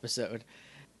football episode.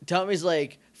 Tommy's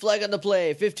like, flag on the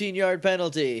play, 15-yard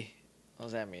penalty. What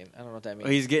does that mean? I don't know what that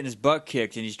means. He's getting his butt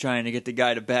kicked, and he's trying to get the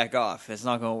guy to back off. It's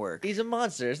not going to work. He's a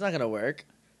monster. It's not going to work.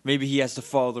 Maybe he has to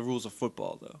follow the rules of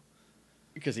football, though.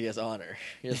 Because he has honor.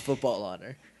 He has football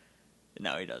honor.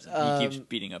 No, he doesn't. He keeps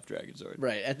beating up Dragon Zord.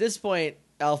 Right. At this point,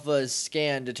 Alpha's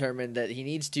scan determined that he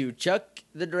needs to chuck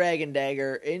the Dragon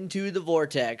Dagger into the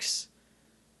vortex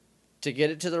to get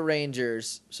it to the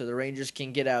Rangers so the Rangers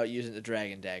can get out using the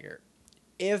Dragon Dagger.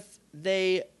 If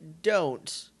they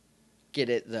don't get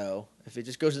it, though, if it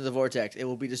just goes into the vortex, it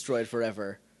will be destroyed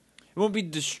forever. It won't be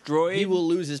destroyed. He will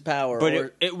lose his power.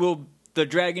 But it will. The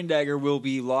Dragon Dagger will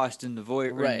be lost in the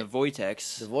void. Right. In the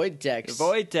vortex. The vortex. The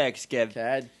vortex, Kev.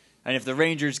 God. And if the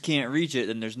Rangers can't reach it,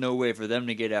 then there's no way for them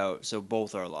to get out. So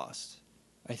both are lost.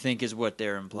 I think is what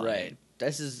they're implying. Right.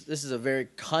 This is a very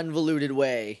convoluted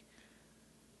way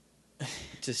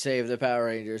to save the Power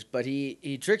Rangers, but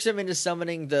he tricks him into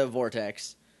summoning the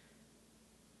vortex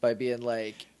by being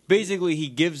like, basically he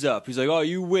gives up. He's like, "Oh,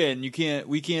 you win. We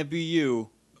can't be you."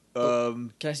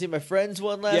 Can I see my friends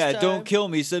one last time? don't kill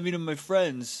me. Send me to my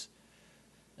friends.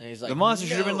 And he's like, The monster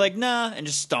should have "No." been like, "Nah," and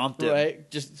just stomped him.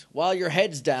 Right, just while your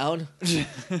head's down.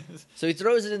 So he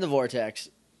throws it in the vortex.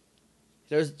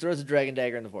 He throws the Dragon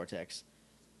Dagger in the vortex.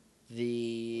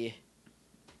 Right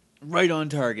on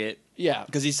target. Yeah,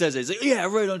 Because he says it. He's like, "Yeah,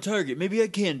 right on target. Maybe I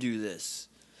can do this."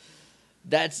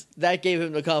 that gave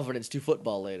him the confidence to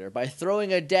football later by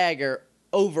throwing a dagger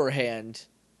overhand,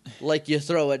 like you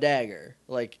throw a dagger,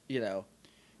 like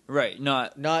Right,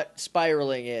 not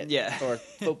spiraling it, Yeah. or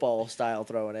football style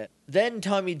throwing it. Then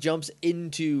Tommy jumps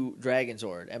into Dragon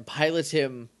Zord and pilots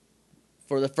him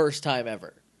for the first time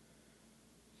ever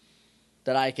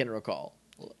that I can recall.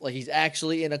 Like he's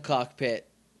actually in a cockpit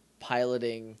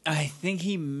piloting. I think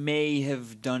he may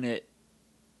have done it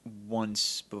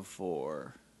once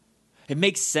before. It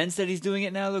makes sense that he's doing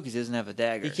it now, though, because he doesn't have a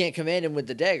dagger. He can't command him with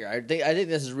the dagger. I think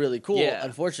this is really cool. Yeah.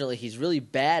 Unfortunately, he's really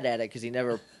bad at it because he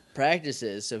never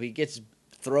practices, so he gets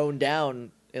thrown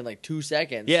down in like 2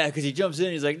 seconds. Yeah, because he jumps in,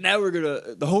 he's like, "Now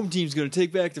the home team's gonna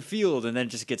take back the field," and then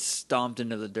just gets stomped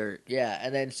into the dirt. Yeah,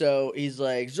 and then so he's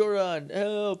like, Zordon,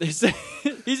 help!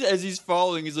 As he's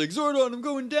falling, he's like, "Zordon, I'm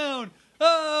going down!"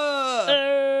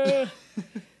 Ah!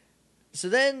 So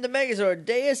then the Megazord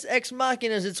Deus Ex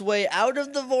Machina's its way out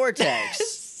of the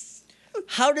vortex.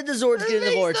 How did the Zords get in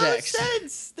the vortex? No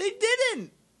sense. They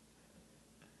didn't.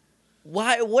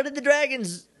 Why? What did the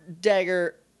Dragon's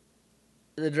dagger?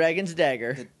 The Dragon's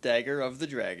dagger. The dagger of the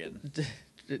dragon.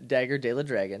 Dagger de la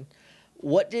Dragon.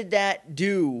 What did that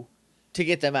do to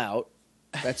get them out?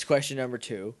 That's question number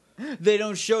 2. They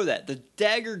don't show that. The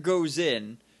dagger goes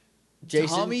in.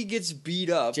 Jason, Tommy gets beat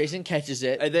up. Jason catches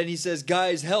it. And then he says,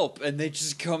 guys, help. And they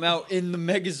just come out in the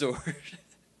Megazord.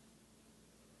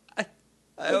 I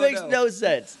It makes no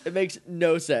sense. It makes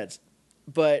no sense.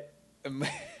 But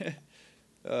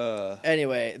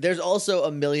anyway, there's also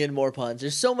a million more puns.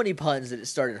 There's so many puns that it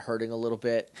started hurting a little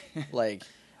bit. Like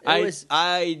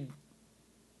I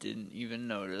didn't even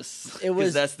notice. It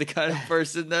was that's the kind of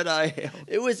person that I am.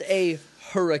 It was a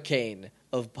hurricane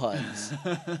of puns.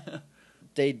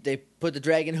 They put the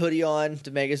dragon hoodie on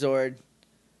to Megazord,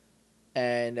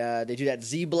 and they do that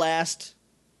Z blast.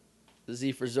 The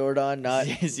Z for Zordon, not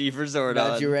Z for Zordon,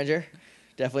 not Zyuranger.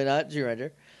 Definitely not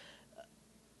Zyuranger.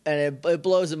 And it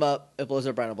blows him up. It blows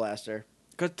up Rhino Blaster.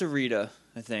 Got to Rita,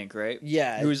 I think, right?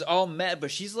 Yeah. Who's all mad, but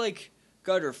she's like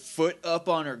got her foot up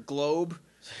on her globe.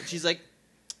 She's like,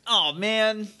 "Oh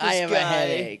man, I have a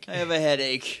headache. I have a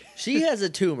headache." She has a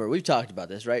tumor. We've talked about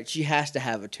this, right? She has to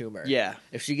have a tumor. Yeah.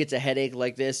 If she gets a headache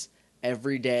like this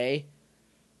every day,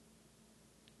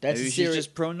 that's maybe she's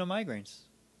just prone to migraines.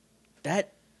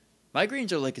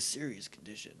 Migraines are like a serious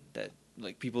condition that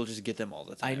like people just get them all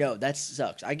the time. I know that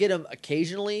sucks. I get them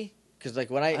occasionally because like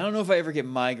when I don't know if I ever get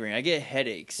migraine. I get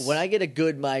headaches when I get a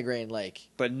good migraine, like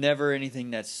but never anything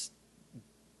that's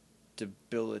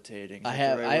debilitating.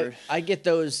 I get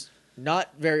those not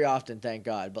very often, thank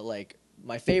God, but like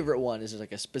my favorite one is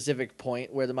like a specific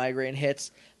point where the migraine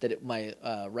hits that my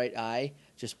right eye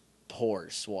just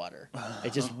pours water.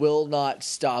 It just will not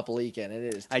stop leaking, and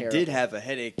it is terrible. I did have a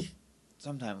headache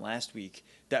sometime last week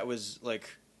that was like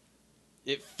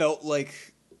it felt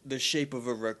like the shape of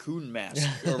a raccoon mask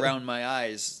around my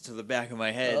eyes to the back of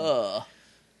my head. Ugh.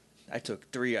 I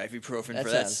took 3 ibuprofen That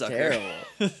for that sounds sucker.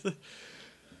 Terrible.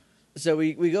 So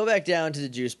we go back down to the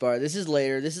juice bar. This is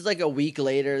later. This is like a week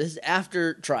later. This is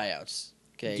after tryouts.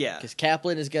 Okay. Yeah. Because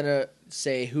Kaplan is gonna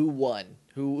say who won.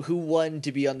 Who won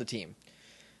to be on the team.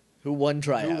 Who won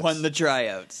tryouts. Who won the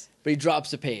tryouts? But he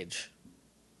drops a page.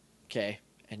 Okay.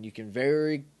 And you can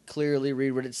very clearly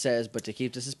read what it says, but to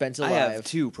keep the suspense alive. I have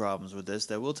 2 problems with this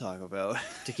that we'll talk about.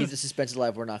 To keep the suspense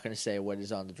alive, we're not going to say what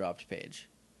is on the dropped page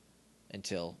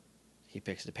until he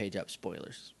picks the page up.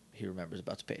 Spoilers. He remembers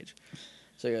about the page.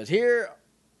 So he goes, here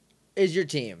is your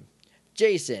team.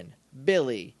 Jason,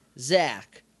 Billy,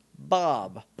 Zach,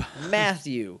 Bob,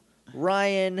 Matthew,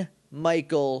 Ryan,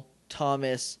 Michael,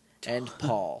 Thomas, and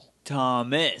Paul.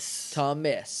 Thomas.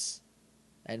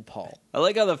 And Paul. I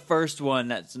like how the first one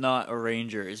that's not a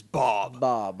ranger is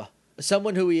Bob.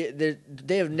 Someone who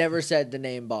they have never said the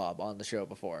name Bob on the show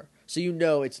before. So you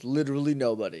know it's literally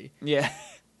nobody. Yeah.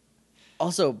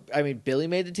 Also, I mean, Billy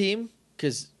made the team,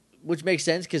 which makes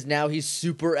sense because now he's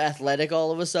super athletic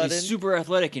all of a sudden. He's super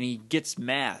athletic and he gets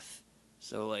math.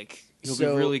 So, like, he'll be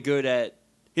really good at...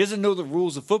 He doesn't know the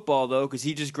rules of football, though, because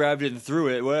he just grabbed it and threw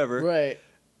it, whatever. Right.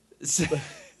 So,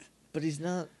 but he's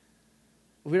not...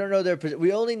 We don't know their position.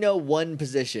 We only know one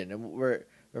position, and we're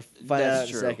finding out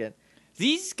in a second.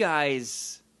 These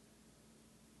guys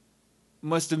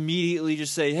must immediately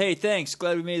just say, hey, thanks,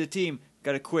 glad we made the team.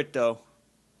 Gotta quit, though.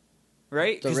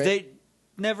 Right? Because they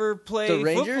never play the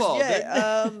Rangers? football.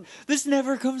 Yeah, this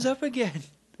never comes up again.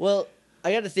 Well,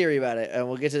 I got a theory about it, and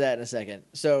we'll get to that in a second.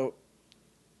 So,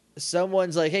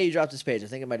 someone's like, hey, you dropped this page. I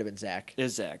think it might have been Zach.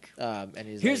 It's Zach. And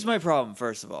Here's my problem,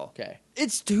 first of all. Okay.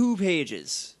 It's 2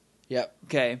 pages. Yep.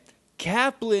 Okay.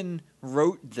 Kaplan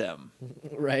wrote them.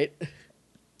 Right.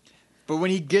 But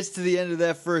when he gets to the end of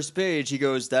that first page, he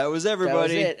goes, that was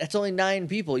everybody. That was it. That's only 9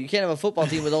 people. You can't have a football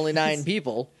team with only 9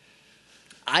 people.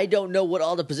 I don't know what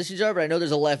all the positions are, but I know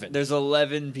there's 11. There's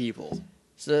 11 people.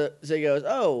 So he goes,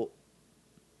 oh,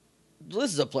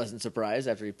 this is a pleasant surprise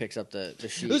after he picks up the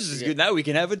sheet. This is good. Now we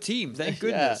can have a team. Thank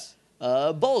goodness.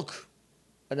 Yeah. Bulk.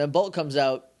 And then Bulk comes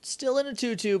out, still in a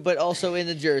tutu, but also in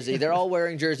the jersey. They're all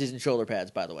wearing jerseys and shoulder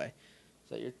pads, by the way.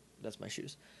 That's my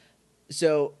shoes.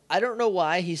 So I don't know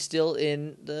why he's still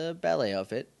in the ballet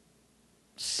outfit.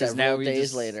 Several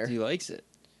days later. He likes it.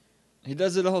 He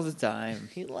does it all the time.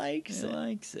 He likes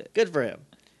it. Good for him.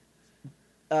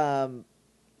 And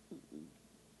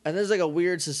there's like a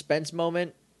weird suspense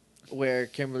moment where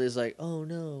Kimberly's like, oh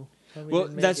no. Well,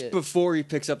 that's before he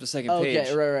picks up the second page.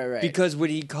 Okay, right. Because when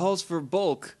he calls for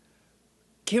Bulk,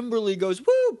 Kimberly goes,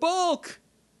 woo, Bulk!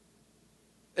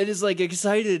 And is like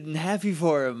excited and happy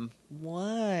for him.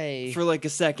 Why? For like a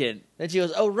second. Then she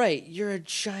goes, oh right, you're a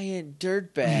giant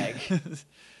dirtbag.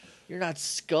 You're not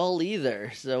Skull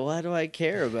either, so why do I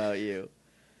care about you?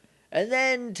 And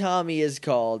then Tommy is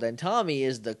called, and Tommy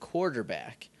is the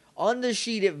quarterback. On the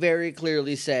sheet, it very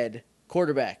clearly said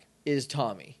quarterback. is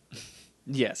Tommy.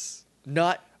 Yes.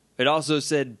 Not. It also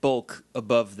said bulk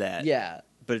above that. Yeah.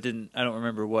 But it didn't. I don't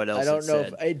remember what else. I don't know.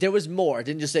 Said. There was more. It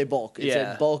didn't just say bulk. It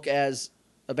said bulk as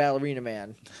a ballerina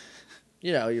man.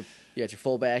 You know, you got your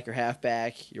fullback, your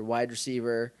halfback, your wide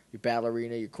receiver, your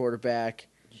ballerina, your quarterback,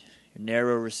 your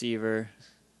narrow receiver,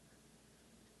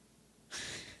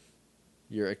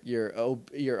 your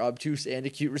obtuse and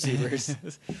acute receivers.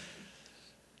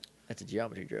 That's a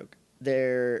geometry joke.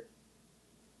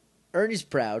 Ernie's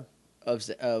proud of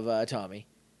Tommy.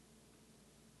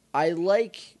 I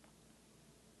like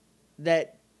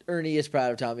that Ernie is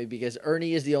proud of Tommy because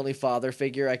Ernie is the only father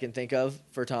figure I can think of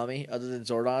for Tommy other than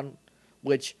Zordon,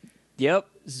 which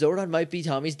Zordon might be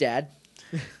Tommy's dad.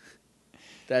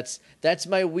 That's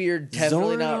my weird,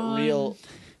 definitely not real.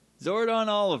 Zordon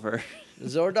Oliver.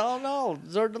 Zordon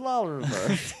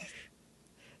Oliver.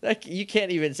 You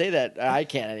can't even say that. I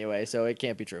can't anyway, so it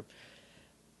can't be true.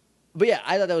 But yeah,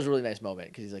 I thought that was a really nice moment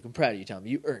because he's like, "I'm proud of you, Tommy.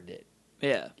 You earned it."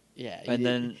 Yeah. Yeah.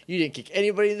 Then you didn't kick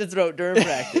anybody in the throat during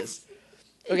practice.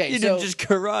 Okay, you didn't just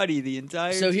karate the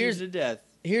entire team to death.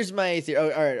 Here's my theory.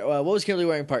 Oh, all right. What was Kimberly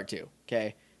wearing part 2?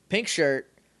 Okay. Pink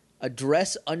shirt, a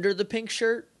dress under the pink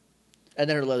shirt, and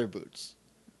then her leather boots.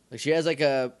 Like she has like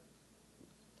I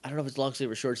don't know if it's long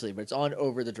sleeve or short sleeve, but it's on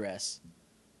over the dress.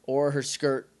 Or her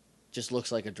skirt just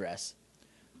looks like a dress.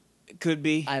 It could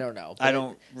be. I don't know. I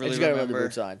don't really remember. Got her leather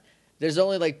boots on. There's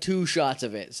only like 2 shots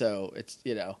of it, so it's,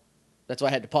 that's why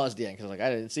I had to pause at the end because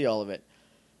I didn't see all of it.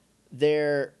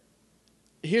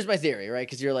 Here's my theory, right?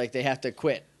 Because you're like, they have to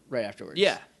quit right afterwards.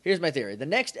 Yeah. Here's my theory. The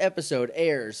next episode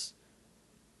airs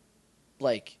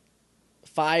like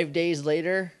 5 days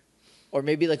later or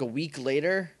maybe like a week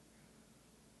later.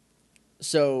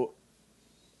 So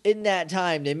in that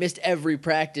time, they missed every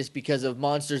practice because of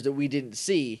monsters that we didn't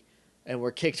see and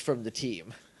were kicked from the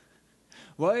team.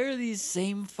 Why are these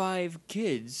same 5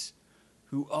 kids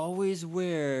who always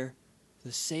wear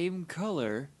the same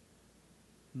color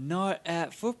not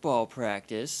at football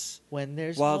practice when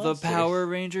there's while monsters? The Power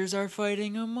Rangers are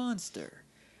fighting a monster?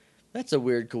 That's a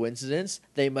weird coincidence.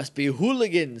 They must be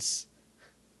hooligans.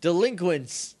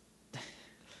 Delinquents.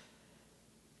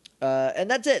 And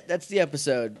that's it. That's the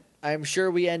episode. I'm sure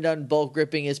we end on Bulk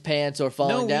gripping his pants or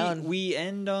falling down. We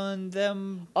end on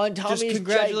them on Tommy's just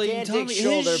congratulating gigantic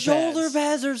Tommy. His shoulder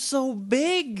pads are so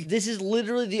big. This is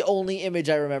literally the only image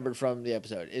I remembered from the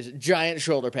episode. Is giant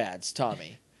shoulder pads,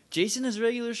 Tommy. Jason has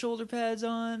regular shoulder pads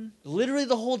on. Literally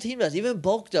the whole team does. Even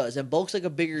Bulk does. And Bulk's like a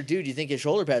bigger dude. You think his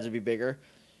shoulder pads would be bigger.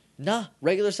 Nah,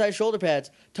 regular size shoulder pads.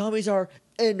 Tommy's are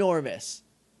enormous.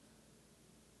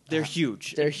 They're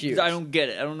huge. They're huge. I don't get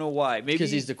it. I don't know why. Maybe because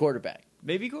he's the quarterback.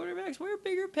 Maybe quarterbacks wear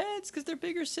bigger pads because they're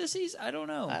bigger sissies? I don't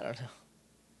know.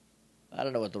 I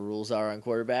don't know what the rules are on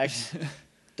quarterbacks.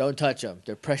 Don't touch them.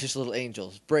 They're precious little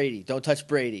angels. Brady. Don't touch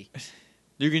Brady.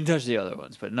 You can touch the other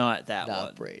ones, but not that one.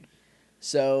 Not Brady.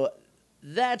 So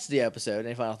that's the episode.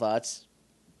 Any final thoughts?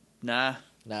 Nah.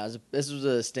 This was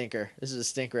a stinker. This is a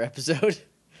stinker episode.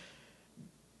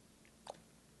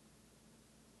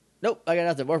 Nope, I got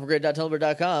nothing.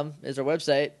 morphingrid.tumblr.com is our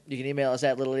website. You can email us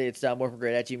at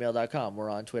littleidiots.morphingrid@gmail.com.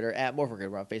 We're on Twitter at morphingrid.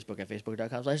 We're on Facebook at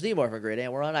facebook.com/themorphingrid.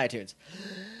 And we're on iTunes.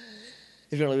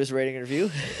 If you want to leave us a rating and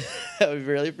review, that would be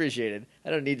really appreciated.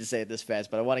 I don't need to say it this fast,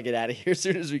 but I want to get out of here as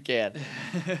soon as we can.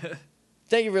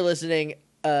 Thank you for listening.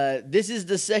 This is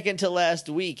the second to last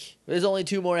week. There's only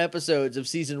 2 more episodes of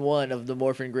season 1 of the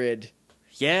Morphin Grid.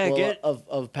 Yeah,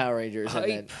 of Power Rangers. Hype.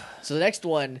 And then, so the next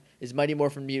one is Mighty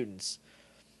Morphin Mutants,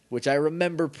 which I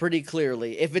remember pretty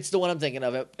clearly. If it's the one I'm thinking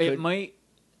of, it might.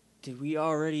 Did we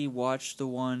already watch the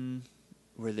one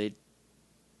where they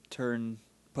turn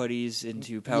putties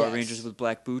into Power Rangers with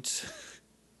black boots?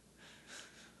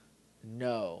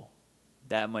 No.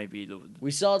 That might be the.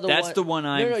 We saw the. That's one, the one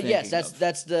I'm. No, yes,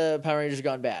 that's the Power Rangers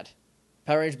Gone Bad.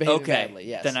 Power Rangers behaving badly.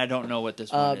 Yes. Then I don't know what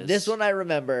this one is. This one I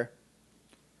remember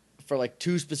for like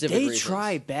 2 specific reasons. They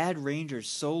try Bad Rangers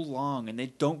so long and they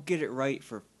don't get it right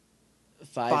for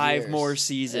 5 more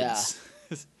seasons.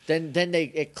 Yeah. then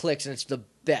it clicks and it's the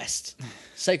best.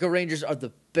 Psycho Rangers are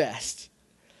the best.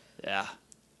 Yeah.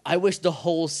 I wish the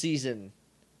whole season.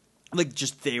 Like,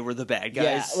 just they were the bad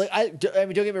guys. Yeah, I mean,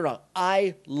 don't get me wrong.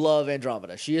 I love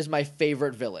Andromeda. She is my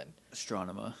favorite villain.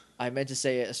 Astronema. I meant to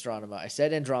say Astronema. I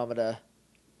said Andromeda.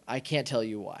 I can't tell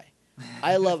you why.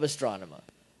 I love Astronema.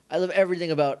 I love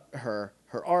everything about her.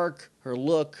 Her arc, her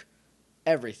look,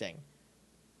 everything.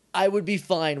 I would be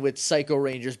fine with Psycho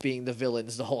Rangers being the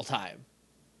villains the whole time.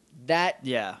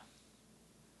 Yeah.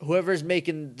 Whoever's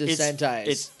making the Sentais.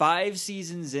 It's 5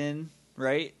 seasons in,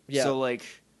 right? Yeah. So, like.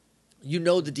 You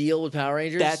know the deal with Power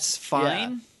Rangers? That's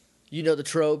fine. Yeah. You know the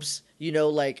tropes. You know,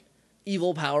 like,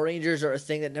 evil Power Rangers are a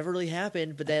thing that never really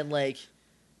happened, but then like,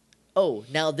 oh,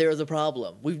 now they're the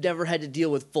problem. We've never had to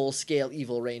deal with full-scale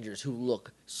evil Rangers who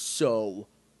look so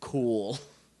cool.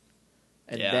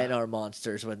 And then are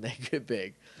monsters when they get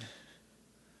big.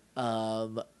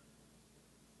 Yeah,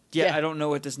 I don't know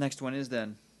what this next one is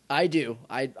then. I do.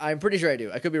 I'm pretty sure I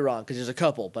do. I could be wrong because there's a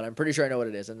couple, but I'm pretty sure I know what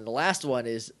it is. And the last one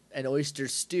is an oyster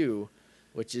stew,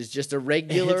 which is just a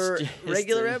regular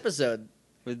episode.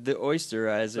 With the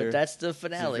oysterizer. But that's the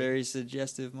finale. It's a very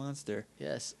suggestive monster.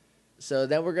 Yes. So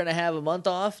then we're going to have a month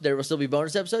off. There will still be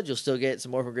bonus episodes. You'll still get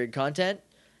some Morphin Grid content.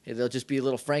 They'll just be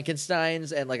little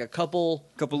Frankensteins and like a couple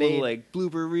little like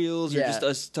blooper reels or Yeah. just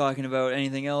us talking about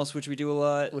anything else, which we do a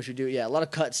lot. Which we do, a lot of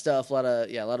cut stuff, a lot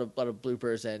of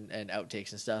bloopers and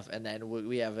outtakes and stuff. And then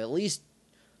we have at least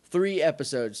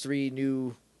 3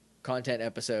 new content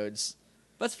episodes.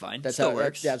 That's fine. That's Still how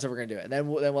works. That's how we're gonna do it. And then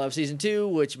we'll have season 2,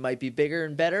 which might be bigger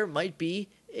and better, might be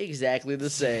exactly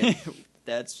the same.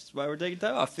 That's why we're taking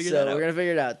time off. So we're gonna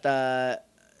figure it out.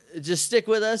 Just stick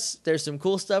with us. There's some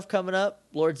cool stuff coming up.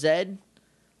 Lord Zed,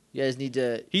 you guys need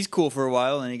to. He's cool for a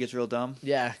while, and he gets real dumb.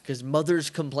 Yeah, because mothers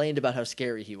complained about how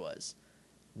scary he was.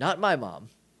 Not my mom.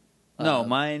 No,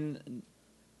 mine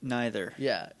neither.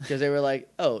 Yeah, because they were like,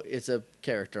 "Oh, it's a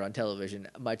character on television.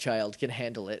 My child can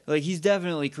handle it." Like, he's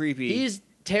definitely creepy. He's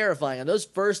terrifying. On those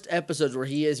first episodes where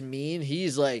he is mean,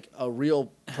 he's like a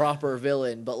real proper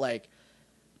villain. But like,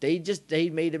 they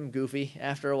made him goofy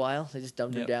after a while. They just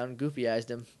dumbed him down, goofyized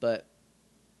him. But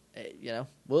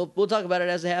we'll talk about it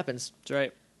as it happens. That's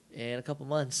right. In a couple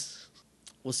months,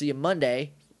 we'll see you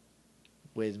Monday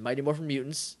with Mighty Morphin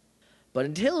Mutants. But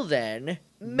until then,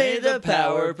 may the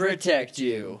power protect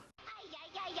you.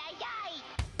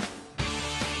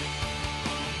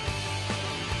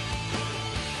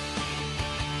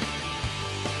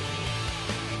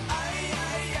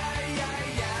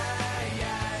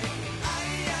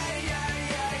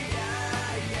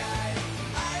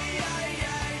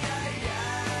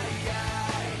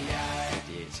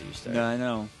 No, I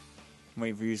know. I'm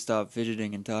waiting for you to stop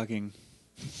fidgeting and talking.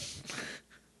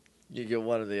 You get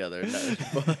one or the other.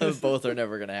 Both are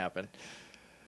never going to happen.